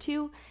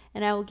CO2,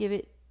 and I will give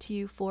it to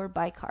you for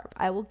bicarb.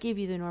 I will give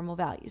you the normal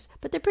values,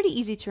 but they're pretty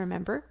easy to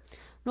remember.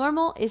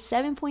 Normal is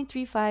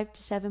 7.35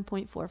 to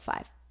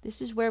 7.45. This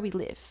is where we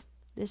live.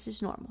 This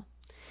is normal.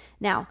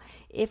 Now,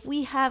 if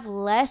we have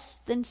less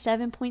than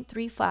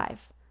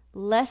 7.35,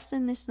 less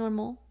than this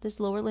normal, this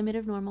lower limit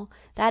of normal,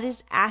 that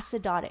is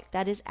acidotic.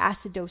 That is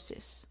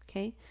acidosis,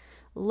 okay?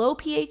 Low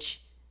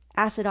pH,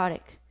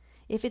 acidotic.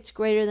 If it's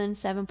greater than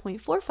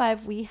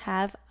 7.45, we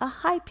have a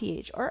high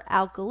pH or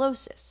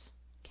alkalosis,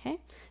 okay?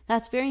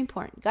 That's very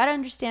important. Got to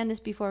understand this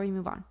before we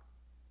move on.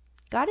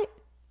 Got it?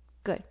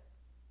 Good.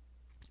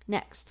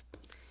 Next,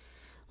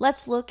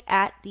 let's look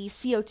at the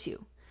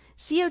CO2.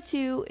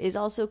 CO2 is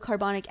also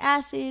carbonic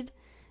acid.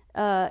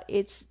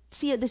 It's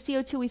the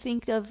CO2 we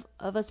think of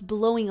us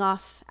blowing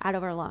off out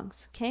of our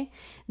lungs, okay?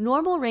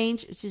 Normal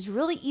range, which is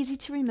really easy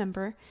to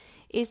remember,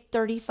 is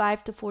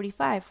 35 to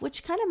 45,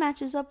 which kind of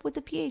matches up with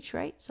the pH,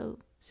 right? So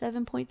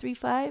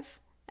 7.35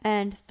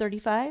 and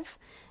 35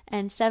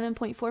 and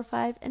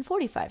 7.45 and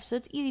 45. So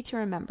it's easy to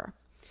remember.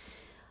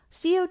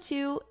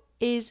 CO2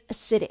 is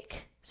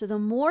acidic. So the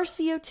more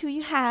CO2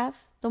 you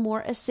have, the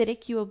more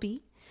acidic you will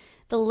be.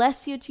 The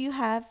less CO2 you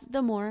have,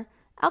 the more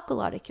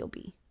alkalotic you'll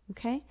be.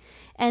 Okay,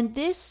 and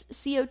this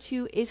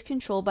CO2 is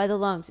controlled by the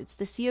lungs. It's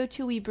the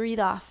CO2 we breathe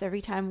off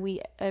every time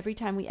we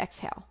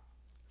exhale.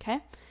 Okay,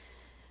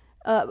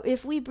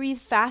 if we breathe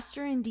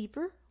faster and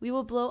deeper, we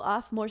will blow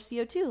off more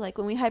CO2. Like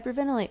when we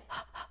hyperventilate,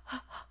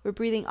 we're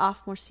breathing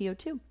off more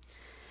CO2.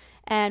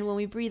 And when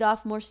we breathe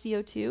off more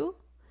CO2,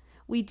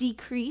 we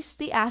decrease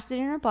the acid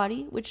in our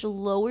body, which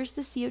lowers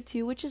the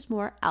CO2, which is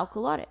more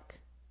alkalotic.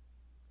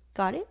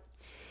 Got it?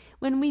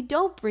 When we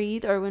don't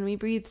breathe, or when we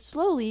breathe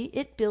slowly,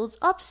 it builds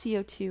up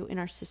CO2 in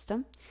our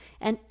system,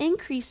 and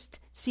increased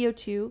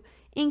CO2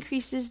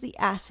 increases the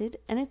acid,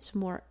 and it's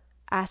more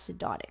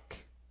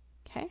acidotic.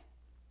 Okay?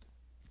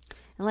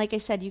 And like I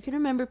said, you can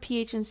remember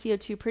pH and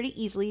CO2 pretty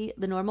easily,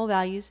 the normal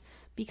values,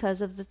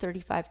 because of the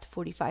 35 to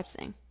 45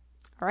 thing.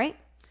 All right?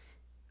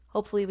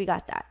 Hopefully we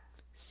got that.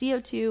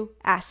 CO2,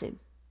 acid.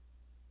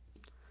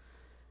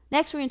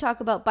 Next, we're going to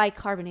talk about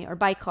bicarbonate, or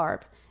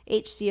bicarb,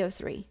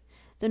 HCO3.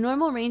 The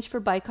normal range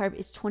for bicarb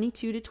is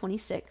 22 to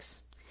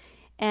 26.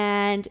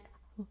 And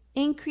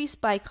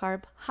increased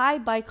bicarb, high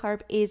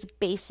bicarb is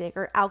basic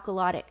or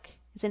alkalotic.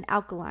 It's an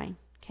alkaline,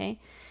 okay?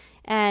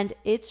 And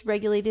it's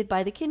regulated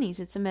by the kidneys.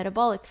 It's a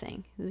metabolic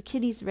thing. The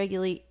kidneys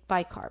regulate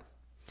bicarb.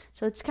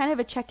 So it's kind of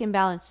a check and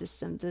balance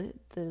system.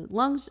 The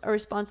lungs are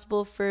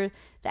responsible for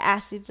the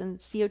acids and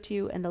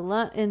CO2,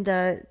 and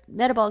the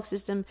metabolic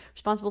system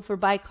responsible for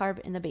bicarb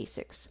and the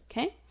basics,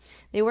 okay?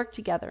 They work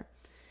together.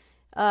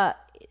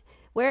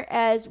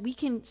 Whereas we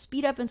can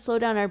speed up and slow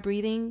down our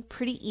breathing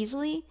pretty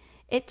easily,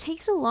 it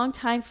takes a long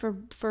time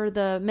for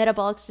the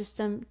metabolic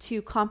system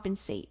to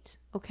compensate,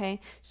 okay?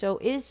 So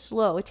it is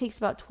slow. It takes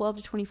about 12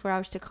 to 24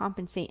 hours to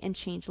compensate and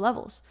change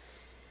levels.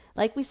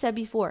 Like we said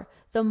before,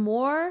 the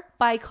more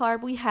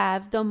bicarb we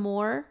have, the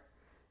more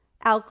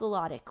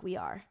alkalotic we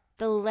are.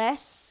 The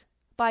less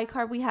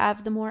bicarb we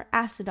have, the more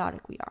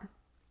acidotic we are.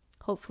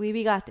 Hopefully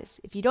we got this.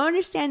 If you don't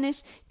understand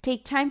this,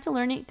 take time to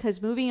learn it,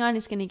 because moving on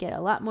is going to get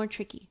a lot more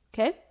tricky,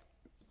 okay?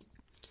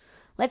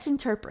 Let's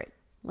interpret.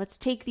 Let's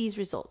take these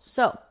results.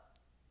 So,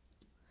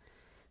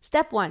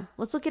 step 1,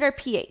 let's look at our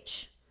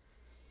pH.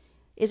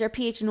 Is our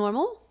pH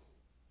normal?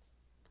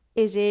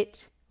 Is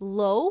it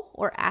low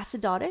or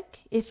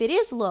acidotic? If it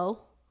is low,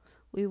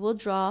 we will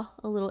draw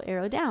a little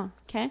arrow down,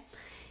 okay?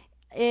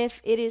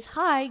 If it is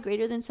high,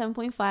 greater than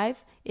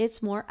 7.5,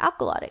 it's more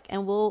alkalotic,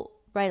 and we'll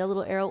write a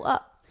little arrow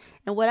up.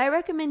 And what I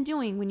recommend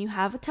doing when you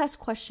have a test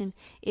question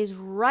is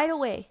right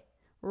away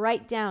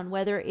write down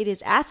whether it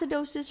is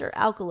acidosis or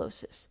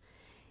alkalosis.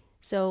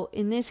 So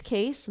in this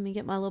case, let me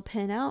get my little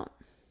pen out.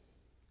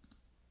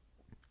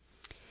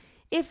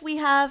 If we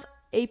have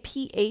a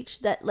pH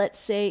that, let's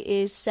say,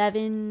 is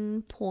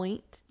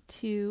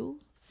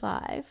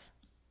 7.25,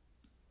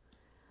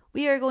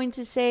 we are going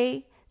to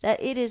say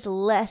that it is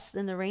less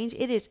than the range.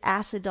 It is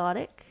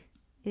acidotic.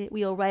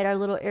 We'll write our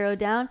little arrow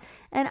down,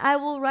 and I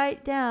will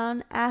write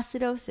down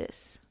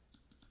acidosis.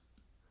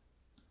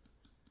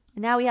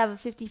 And now we have a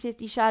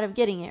 50-50 shot of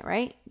getting it,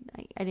 right?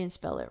 I didn't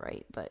spell it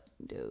right, but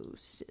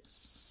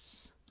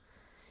dosis.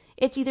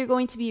 It's either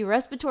going to be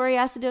respiratory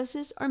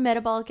acidosis or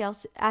metabolic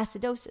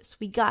acidosis.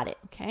 We got it,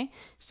 okay?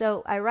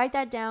 So I write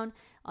that down.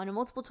 On a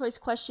multiple choice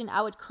question,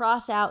 I would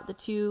cross out the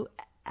two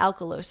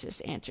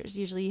alkalosis answers.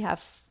 Usually you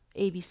have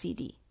A, B, C,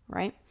 D,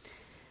 right?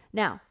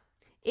 Now,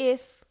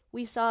 if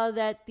we saw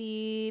that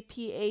the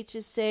pH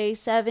is, say,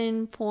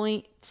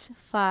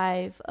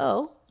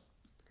 7.50,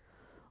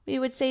 we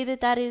would say that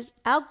that is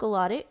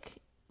alkalotic.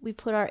 We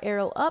put our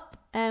arrow up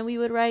and we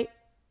would write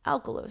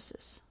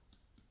alkalosis.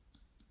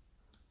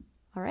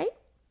 All right?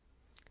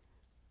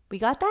 We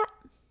got that?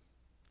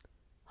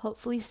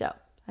 Hopefully so.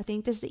 I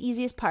think this is the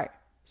easiest part.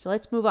 So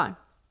let's move on.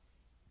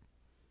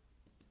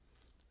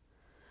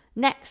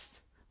 Next,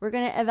 we're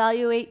going to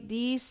evaluate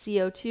the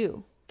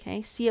CO2.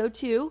 Okay,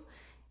 CO2,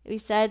 we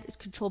said, is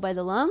controlled by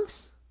the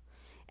lungs.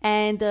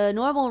 And the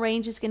normal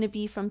range is going to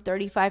be from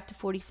 35 to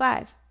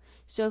 45.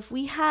 So if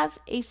we have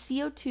a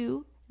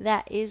CO2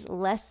 that is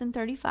less than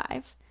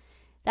 35,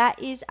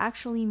 that is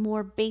actually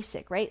more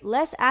basic, right?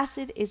 Less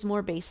acid is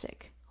more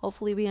basic.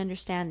 Hopefully we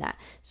understand that.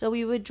 So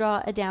we would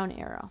draw a down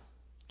arrow,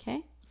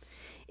 okay?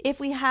 If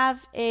we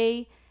have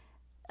a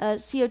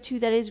CO2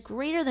 that is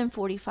greater than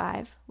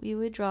 45, we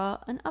would draw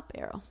an up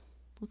arrow,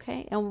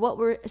 okay? And what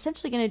we're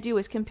essentially going to do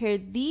is compare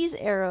these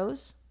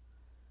arrows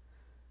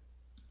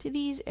to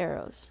these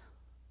arrows,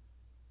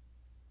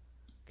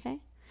 okay?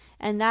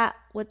 And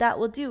what that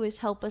will do is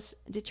help us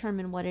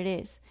determine what it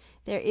is.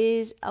 There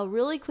is a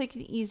really quick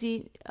and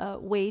easy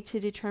way to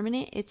determine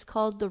it. It's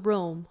called the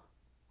ROME,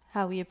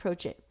 how we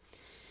approach it.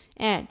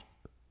 And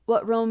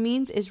what ROME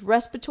means is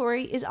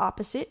respiratory is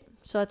opposite.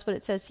 So that's what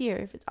it says here.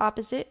 If it's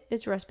opposite,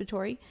 it's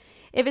respiratory.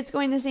 If it's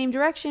going the same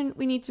direction,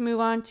 we need to move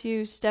on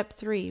to step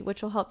 3,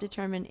 which will help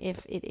determine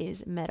if it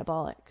is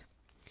metabolic.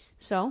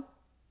 So,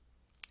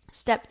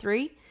 step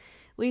 3,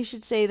 we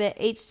should say that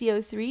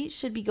HCO3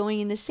 should be going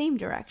in the same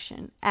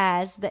direction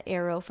as the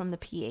arrow from the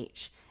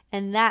pH.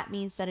 And that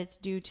means that it's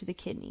due to the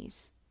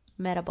kidneys,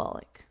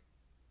 metabolic.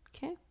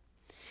 Okay?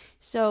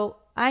 So,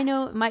 I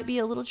know it might be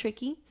a little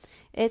tricky.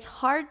 It's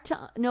hard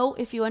to know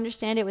if you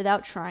understand it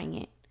without trying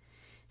it.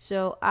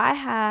 So I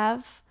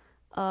have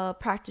a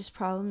practice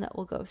problem that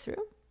we'll go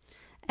through.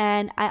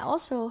 And I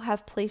also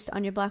have placed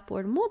on your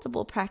blackboard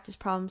multiple practice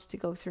problems to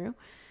go through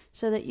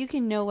so that you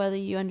can know whether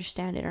you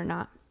understand it or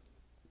not.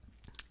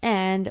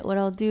 And what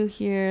I'll do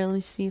here, let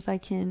me see if I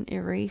can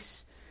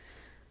erase.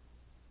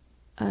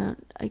 I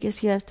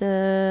guess you have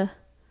to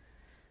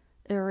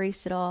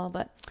erase it all,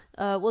 but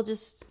we'll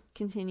just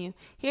continue.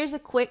 Here's a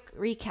quick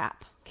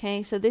recap.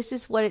 Okay, so this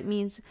is what it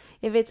means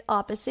if it's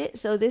opposite.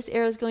 So this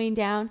arrow is going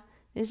down,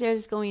 this arrow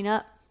is going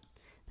up.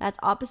 That's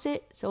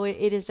opposite, so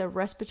it is a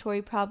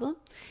respiratory problem.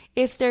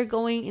 If they're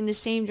going in the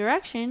same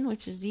direction,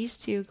 which is these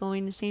two going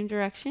in the same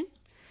direction,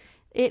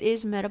 it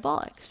is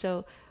metabolic.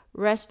 So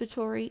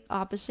respiratory,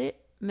 opposite,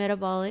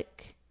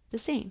 metabolic, the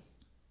same.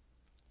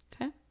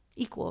 Okay,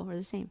 equal or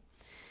the same.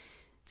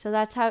 So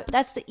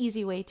that's the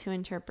easy way to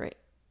interpret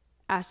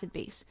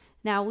acid-base.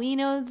 Now we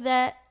know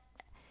that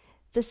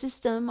the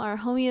system, our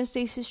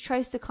homeostasis,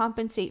 tries to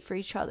compensate for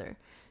each other.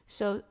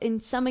 So in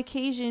some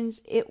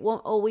occasions, it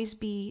won't always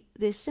be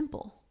this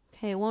simple.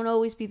 Okay, it won't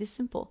always be this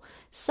simple.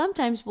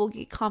 Sometimes we'll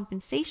get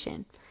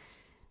compensation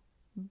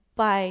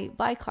by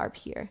bicarb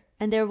here,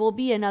 and there will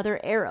be another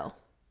arrow.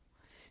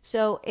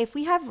 So if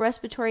we have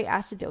respiratory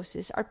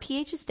acidosis, our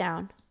pH is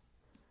down.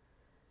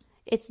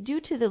 It's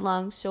due to the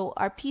lungs, so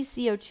our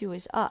PCO2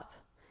 is up.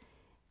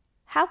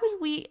 How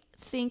would we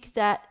think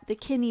that the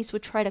kidneys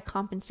would try to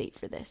compensate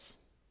for this?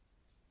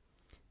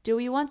 Do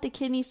we want the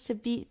kidneys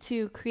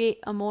to create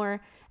a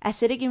more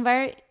acidic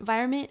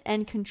environment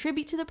and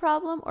contribute to the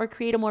problem, or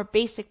create a more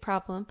basic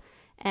problem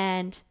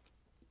and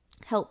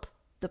help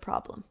the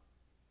problem?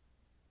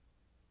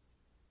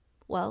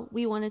 Well,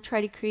 we want to try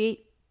to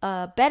create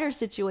a better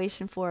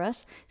situation for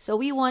us. So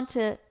we want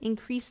to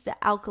increase the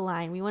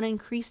alkaline. We want to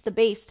increase the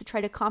base to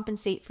try to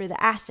compensate for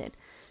the acid.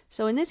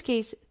 So in this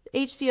case,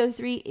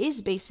 HCO3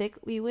 is basic.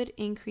 We would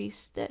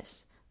increase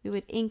this. We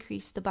would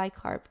increase the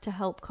bicarb to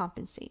help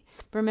compensate.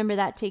 But remember,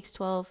 that takes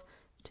 12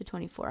 to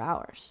 24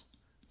 hours.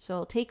 So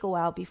it'll take a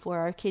while before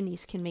our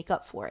kidneys can make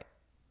up for it.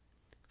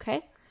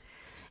 Okay?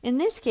 In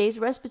this case,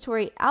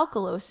 respiratory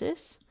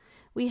alkalosis,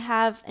 we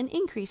have an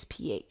increased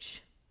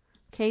pH.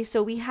 Okay,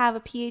 so we have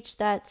a pH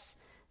that's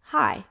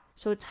high.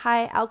 So it's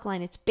high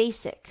alkaline, it's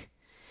basic.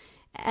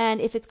 And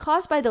if it's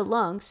caused by the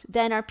lungs,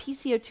 then our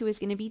PCO2 is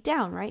going to be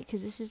down, right?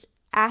 Because this is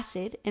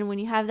acid, and when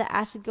you have the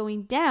acid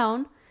going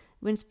down,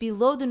 when it's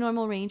below the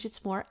normal range,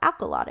 it's more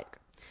alkalotic.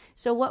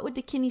 So what would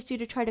the kidneys do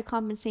to try to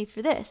compensate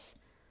for this?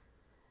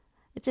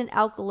 It's an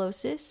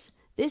alkalosis.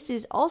 This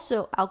is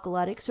also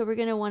alkalotic, so we're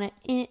going to want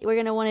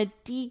to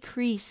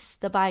decrease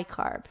the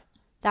bicarb.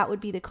 That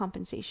would be the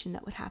compensation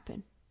that would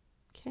happen.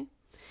 Okay?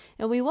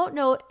 And we won't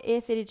know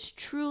if it is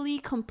truly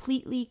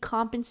completely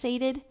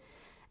compensated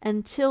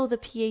until the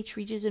pH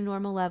reaches a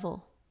normal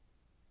level.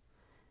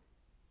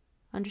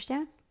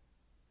 Understand?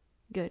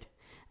 Good.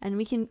 And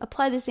we can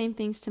apply the same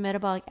things to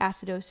metabolic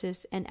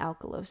acidosis and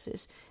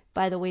alkalosis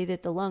by the way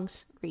that the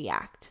lungs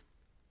react.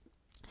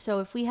 So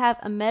if we have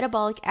a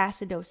metabolic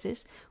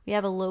acidosis, we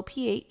have a low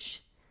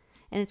pH,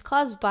 and it's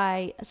caused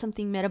by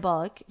something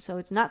metabolic, so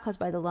it's not caused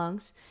by the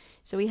lungs.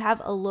 So we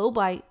have a low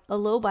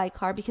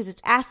bicarb because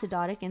it's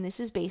acidotic, and this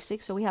is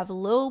basic. So we have a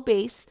low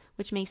base,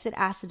 which makes it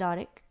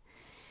acidotic.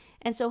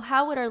 And so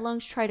how would our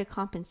lungs try to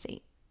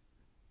compensate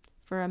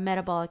for a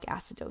metabolic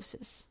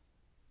acidosis?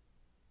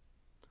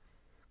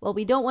 Well,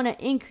 we don't want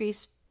to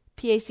increase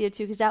PaCO2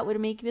 because that would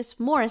make this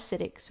more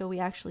acidic, so we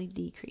actually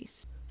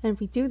decrease. And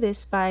we do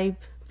this by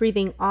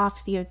breathing off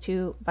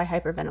CO2 by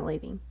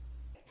hyperventilating.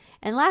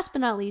 And last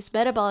but not least,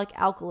 metabolic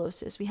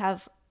alkalosis. We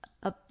have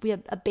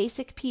a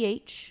basic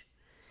pH,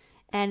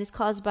 and it's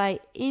caused by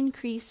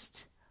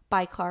increased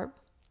bicarb.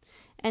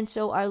 And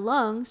so our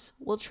lungs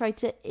will try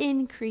to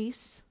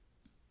increase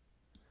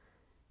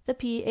the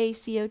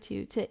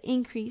PaCO2 to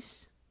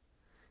increase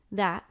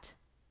that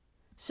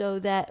so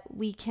that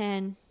we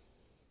can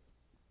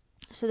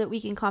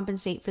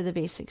compensate for the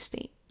basic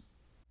state.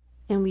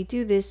 And we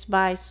do this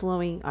by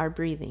slowing our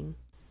breathing.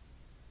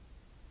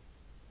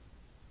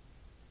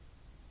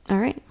 All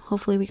right,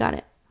 hopefully we got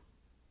it.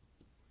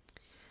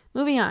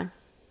 Moving on.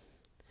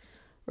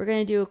 We're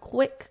going to do a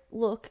quick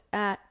look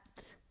at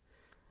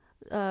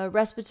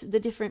the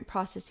different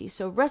processes.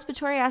 So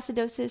respiratory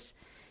acidosis,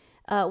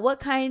 what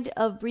kind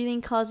of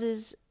breathing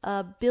causes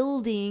a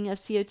building of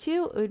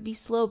CO2? It would be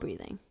slow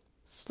breathing.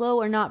 Slow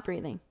or not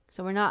breathing.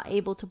 So we're not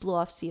able to blow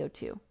off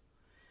CO2.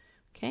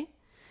 Okay?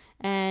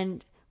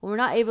 And when we're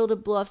not able to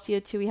blow off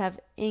CO2, we have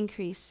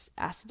increased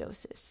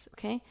acidosis.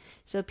 Okay?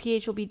 So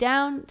pH will be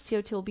down,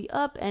 CO2 will be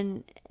up,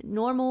 and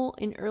normal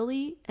in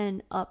early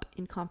and up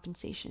in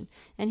compensation.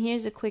 And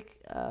here's a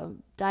quick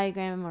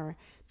diagram or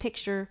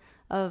picture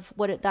of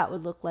what that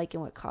would look like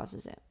and what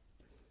causes it.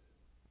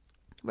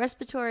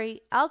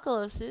 Respiratory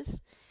alkalosis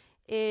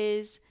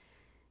is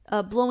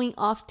blowing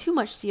off too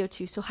much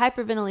CO2. So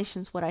hyperventilation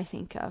is what I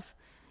think of.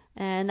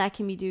 And that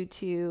can be due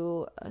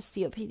to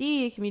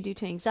COPD, it can be due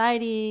to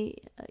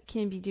anxiety, it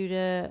can be due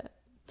to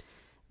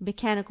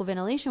mechanical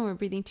ventilation. We're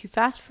breathing too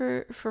fast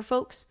for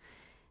folks.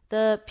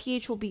 The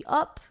pH will be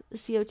up, the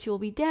CO2 will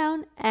be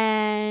down,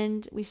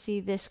 and we see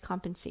this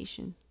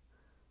compensation.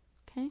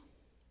 Okay.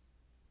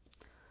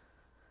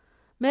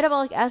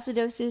 Metabolic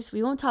acidosis,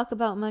 we won't talk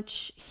about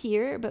much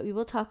here, but we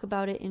will talk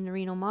about it in the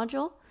renal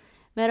module.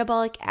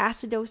 Metabolic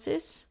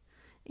acidosis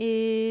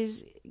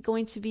is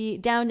going to be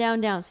down,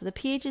 down, down. So the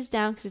pH is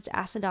down because it's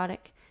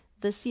acidotic.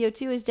 The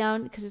CO2 is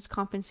down because it's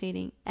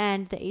compensating.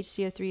 And the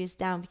HCO3 is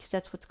down because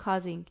that's what's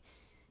causing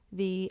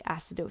the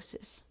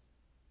acidosis.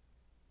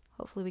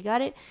 Hopefully we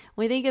got it.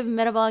 When we think of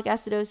metabolic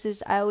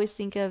acidosis, I always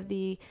think of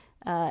the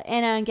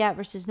anion gap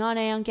versus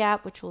non-anion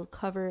gap, which we'll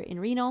cover in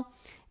renal.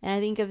 And I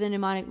think of the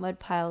pneumonic mud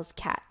piles,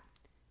 CAT.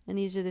 And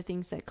these are the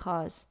things that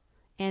cause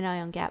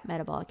anion gap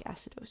metabolic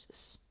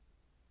acidosis.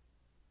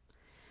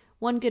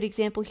 One good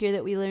example here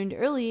that we learned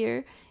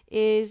earlier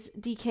is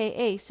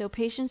DKA. So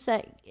patients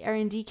that are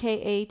in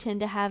DKA tend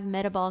to have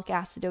metabolic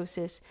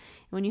acidosis.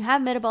 When you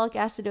have metabolic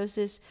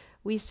acidosis,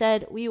 we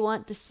said we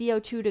want the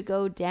CO2 to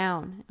go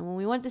down. And when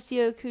we want the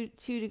CO2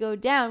 to go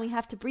down, we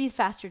have to breathe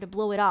faster to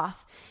blow it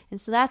off. And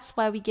so that's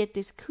why we get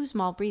this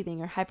Kussmaul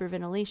breathing or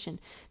hyperventilation,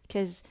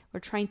 because we're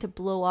trying to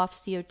blow off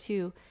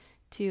CO2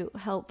 to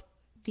help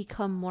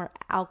become more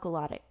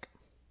alkalotic.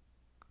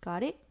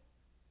 Got it?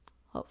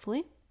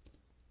 Hopefully.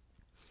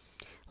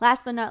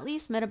 Last but not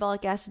least,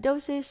 metabolic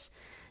acidosis.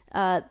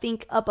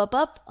 Think up, up,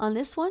 up on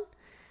this one.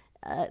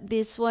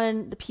 This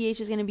one, the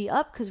pH is going to be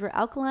up because we're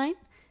alkaline.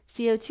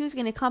 CO2 is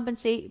going to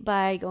compensate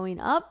by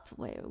going up.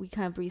 We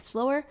kind of breathe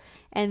slower.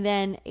 And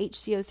then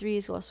HCO3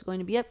 is also going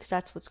to be up because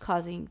that's what's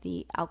causing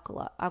the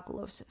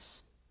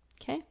alkalosis.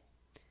 Okay?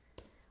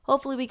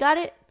 Hopefully we got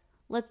it.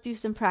 Let's do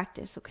some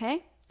practice,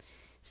 okay?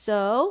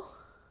 So,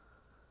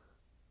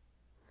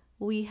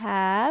 we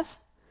have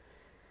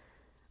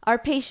our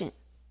patient.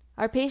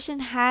 Our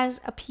patient has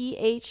a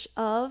pH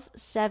of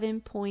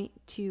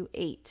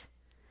 7.28,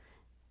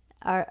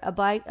 a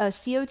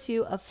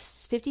CO2 of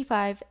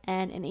 55,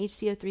 and an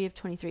HCO3 of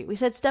 23. We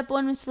said step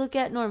 1 was to look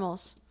at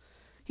normals.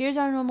 Here's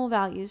our normal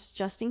values.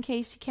 Just in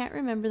case you can't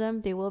remember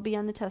them, they will be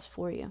on the test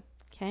for you.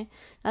 Okay?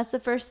 That's the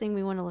first thing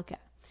we want to look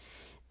at.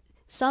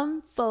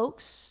 Some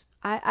folks,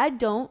 I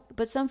don't,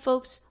 but some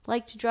folks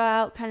like to draw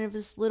out kind of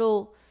this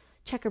little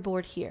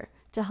checkerboard here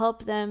to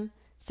help them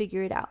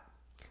figure it out.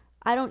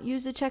 I don't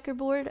use a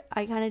checkerboard.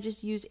 I kind of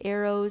just use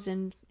arrows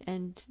and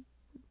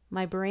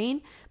my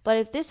brain. But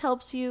if this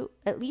helps you,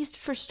 at least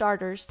for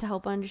starters, to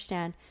help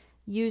understand,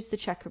 use the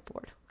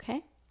checkerboard,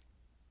 okay?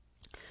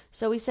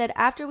 So we said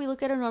after we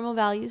look at our normal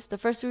values, the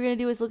first thing we're going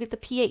to do is look at the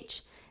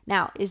pH.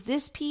 Now, is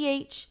this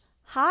pH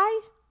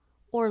high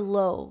or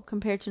low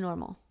compared to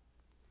normal?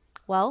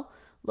 Well,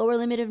 lower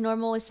limit of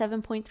normal is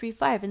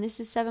 7.35 and this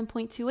is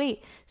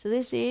 7.28. So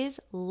this is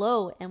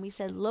low, and we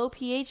said low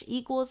pH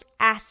equals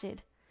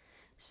acid.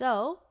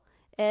 So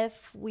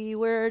if we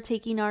were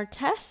taking our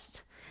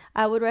test,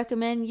 I would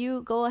recommend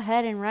you go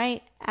ahead and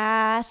write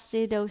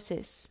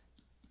acidosis,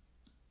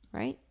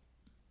 right?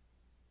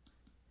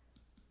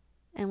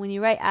 And when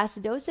you write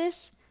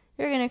acidosis,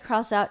 you're going to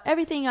cross out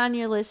everything on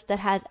your list that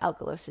has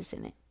alkalosis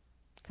in it,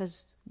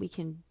 because we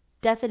can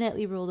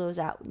definitely rule those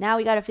out. Now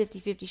we got a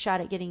 50-50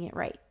 shot at getting it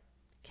right.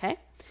 Okay?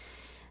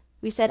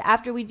 We said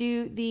after we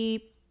do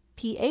the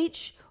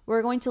pH,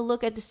 we're going to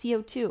look at the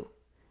CO2.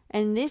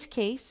 And in this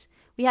case,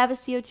 we have a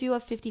CO2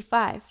 of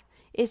 55.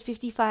 Is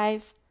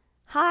 55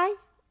 high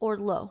or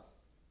low?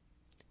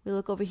 We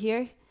look over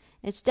here.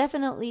 It's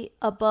definitely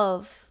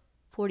above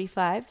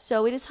 45,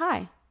 so it is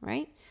high,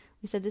 right?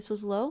 We said this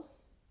was low,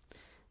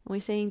 and we're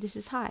saying this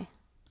is high.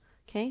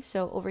 Okay,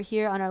 so over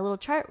here on our little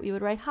chart, we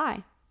would write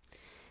high.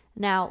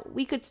 Now,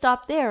 we could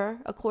stop there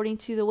according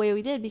to the way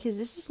we did, because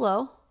this is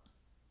low,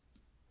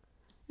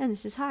 and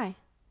this is high.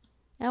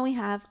 Now we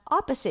have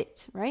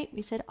opposite, right?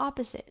 We said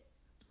opposite.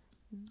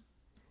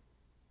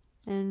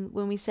 And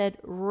when we said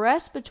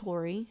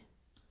respiratory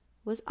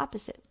was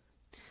opposite.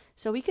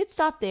 So we could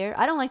stop there.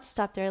 I don't like to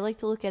stop there. I like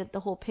to look at the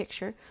whole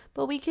picture.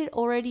 But we could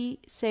already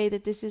say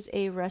that this is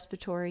a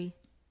respiratory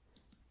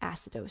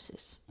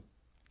acidosis.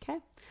 Okay?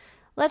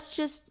 Let's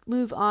just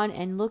move on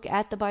and look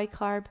at the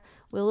bicarb.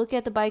 We'll look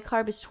at the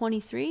bicarb as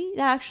 23.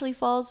 That actually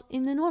falls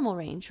in the normal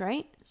range,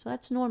 right? So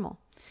that's normal.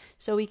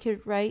 So we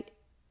could write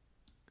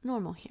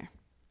normal here.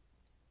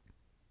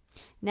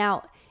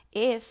 Now,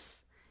 if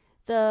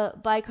the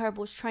bicarb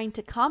was trying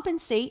to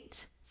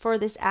compensate for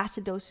this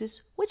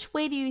acidosis, which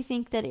way do you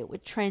think that it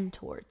would trend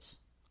towards?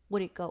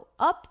 Would it go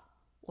up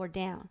or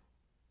down?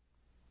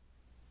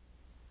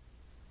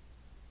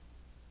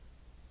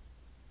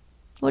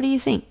 What do you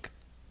think?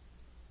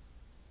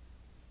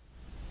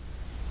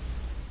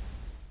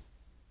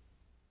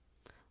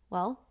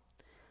 Well,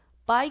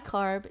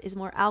 bicarb is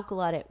more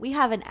alkalotic. We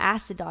have an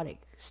acidotic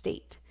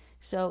state.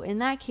 So in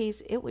that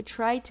case, it would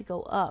try to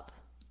go up.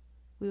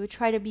 We would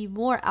try to be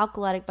more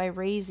alkalotic by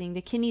raising.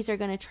 The kidneys are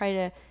going to try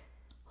to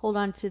hold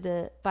on to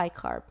the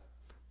bicarb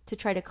to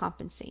try to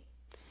compensate.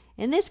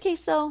 In this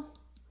case, though,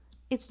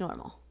 it's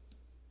normal.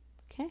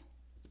 Okay?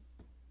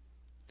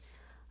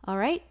 All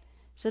right.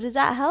 So does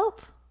that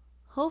help?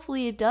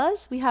 Hopefully it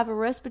does. We have a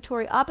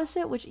respiratory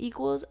opposite, which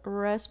equals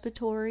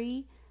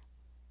respiratory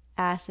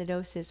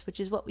acidosis, which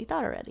is what we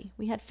thought already.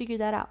 We had figured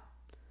that out.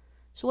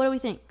 So what do we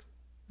think?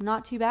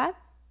 Not too bad?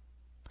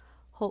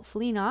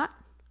 Hopefully not.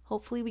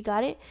 Hopefully we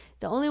got it.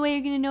 The only way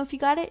you're going to know if you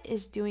got it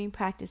is doing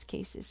practice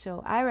cases.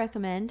 So I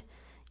recommend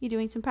you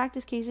doing some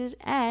practice cases,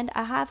 and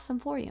I have some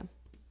for you.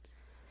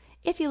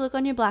 If you look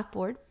on your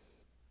blackboard,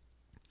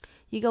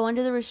 you go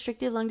under the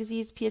restricted lung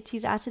disease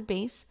PFTs acid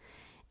base,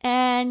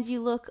 and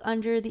you look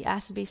under the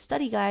acid base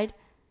study guide,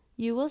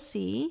 you will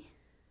see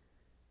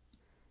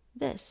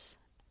this,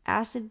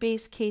 acid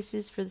base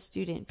cases for the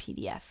student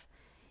PDF.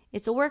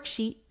 It's a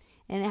worksheet,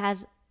 and it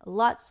has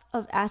lots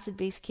of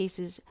acid-base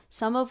cases,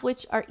 some of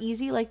which are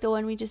easy, like the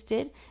one we just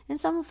did, and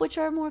some of which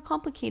are more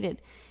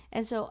complicated.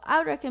 And so I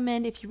would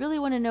recommend, if you really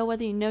want to know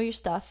whether you know your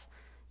stuff,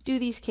 do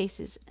these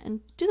cases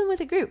and do them with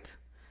a group.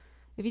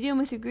 If you do them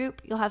with a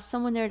group, you'll have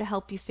someone there to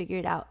help you figure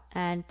it out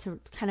and to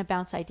kind of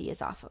bounce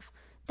ideas off of.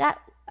 That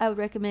I would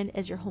recommend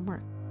as your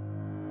homework.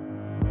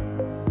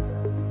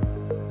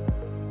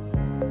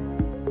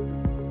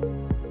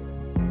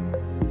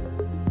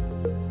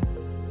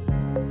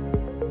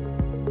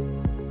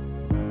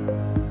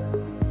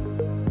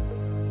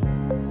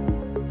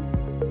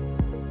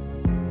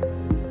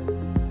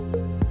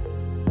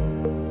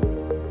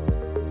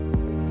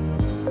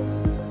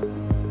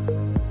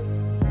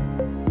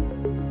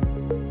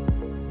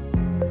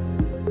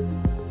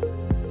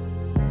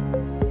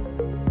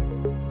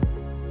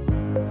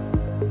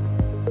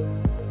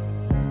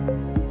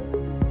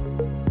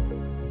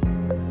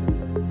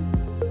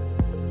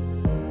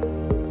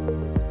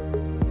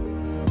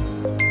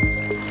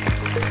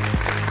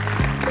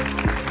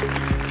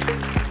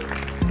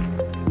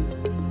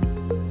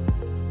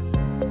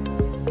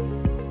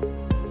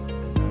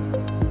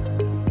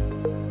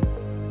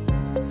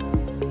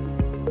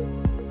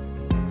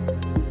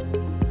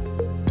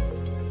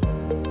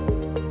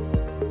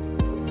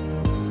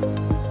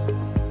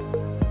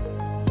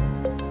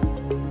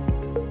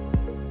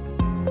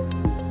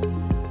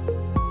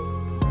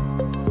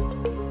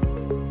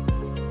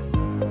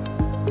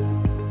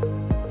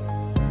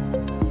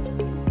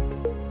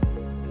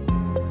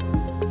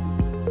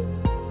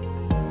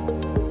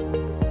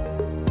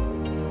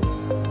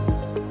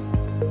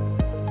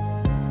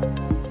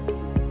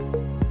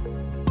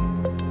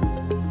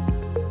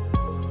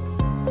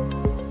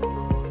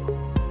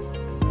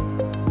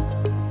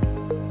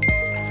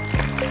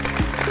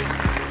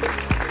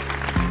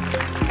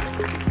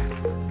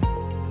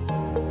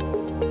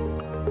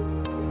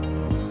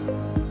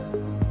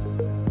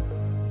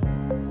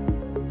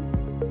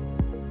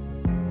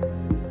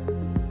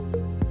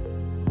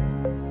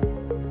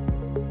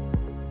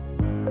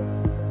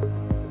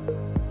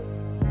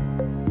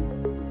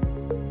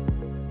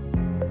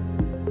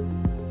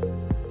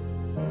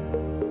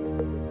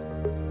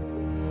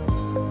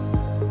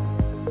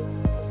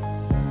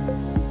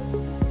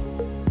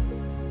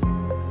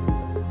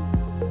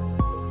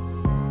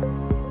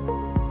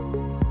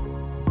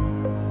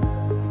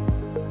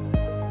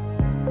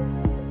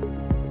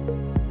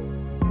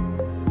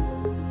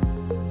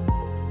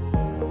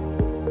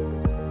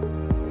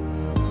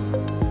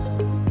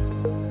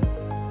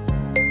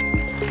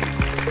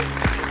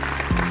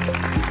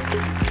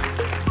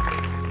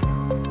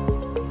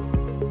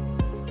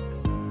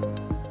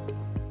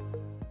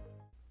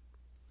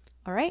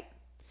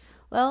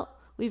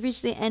 we've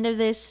reached the end of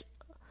this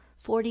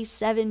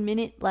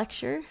 47-minute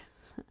lecture.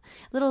 A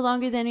little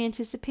longer than I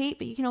anticipate,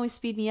 but you can always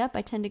speed me up.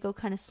 I tend to go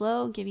kind of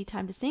slow, give you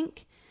time to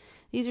think.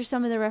 These are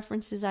some of the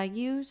references I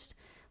used.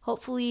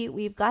 Hopefully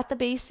we've got the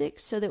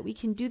basics so that we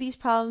can do these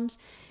problems.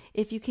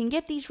 If you can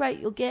get these right,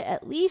 you'll get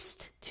at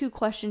least 2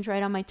 questions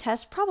right on my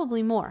test,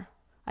 probably more.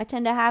 I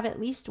tend to have at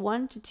least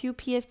 1 to 2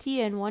 PFT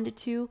and 1 to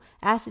 2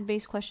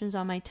 acid-based questions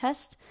on my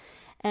test,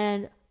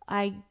 and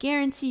I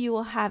guarantee you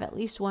will have at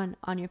least 1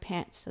 on your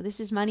pants. So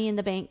this is money in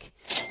the bank.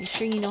 Make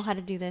sure you know how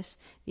to do this.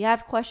 If you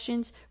have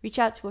questions, reach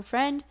out to a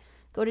friend,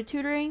 go to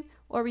tutoring,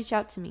 or reach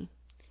out to me.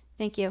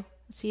 Thank you.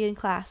 See you in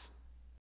class.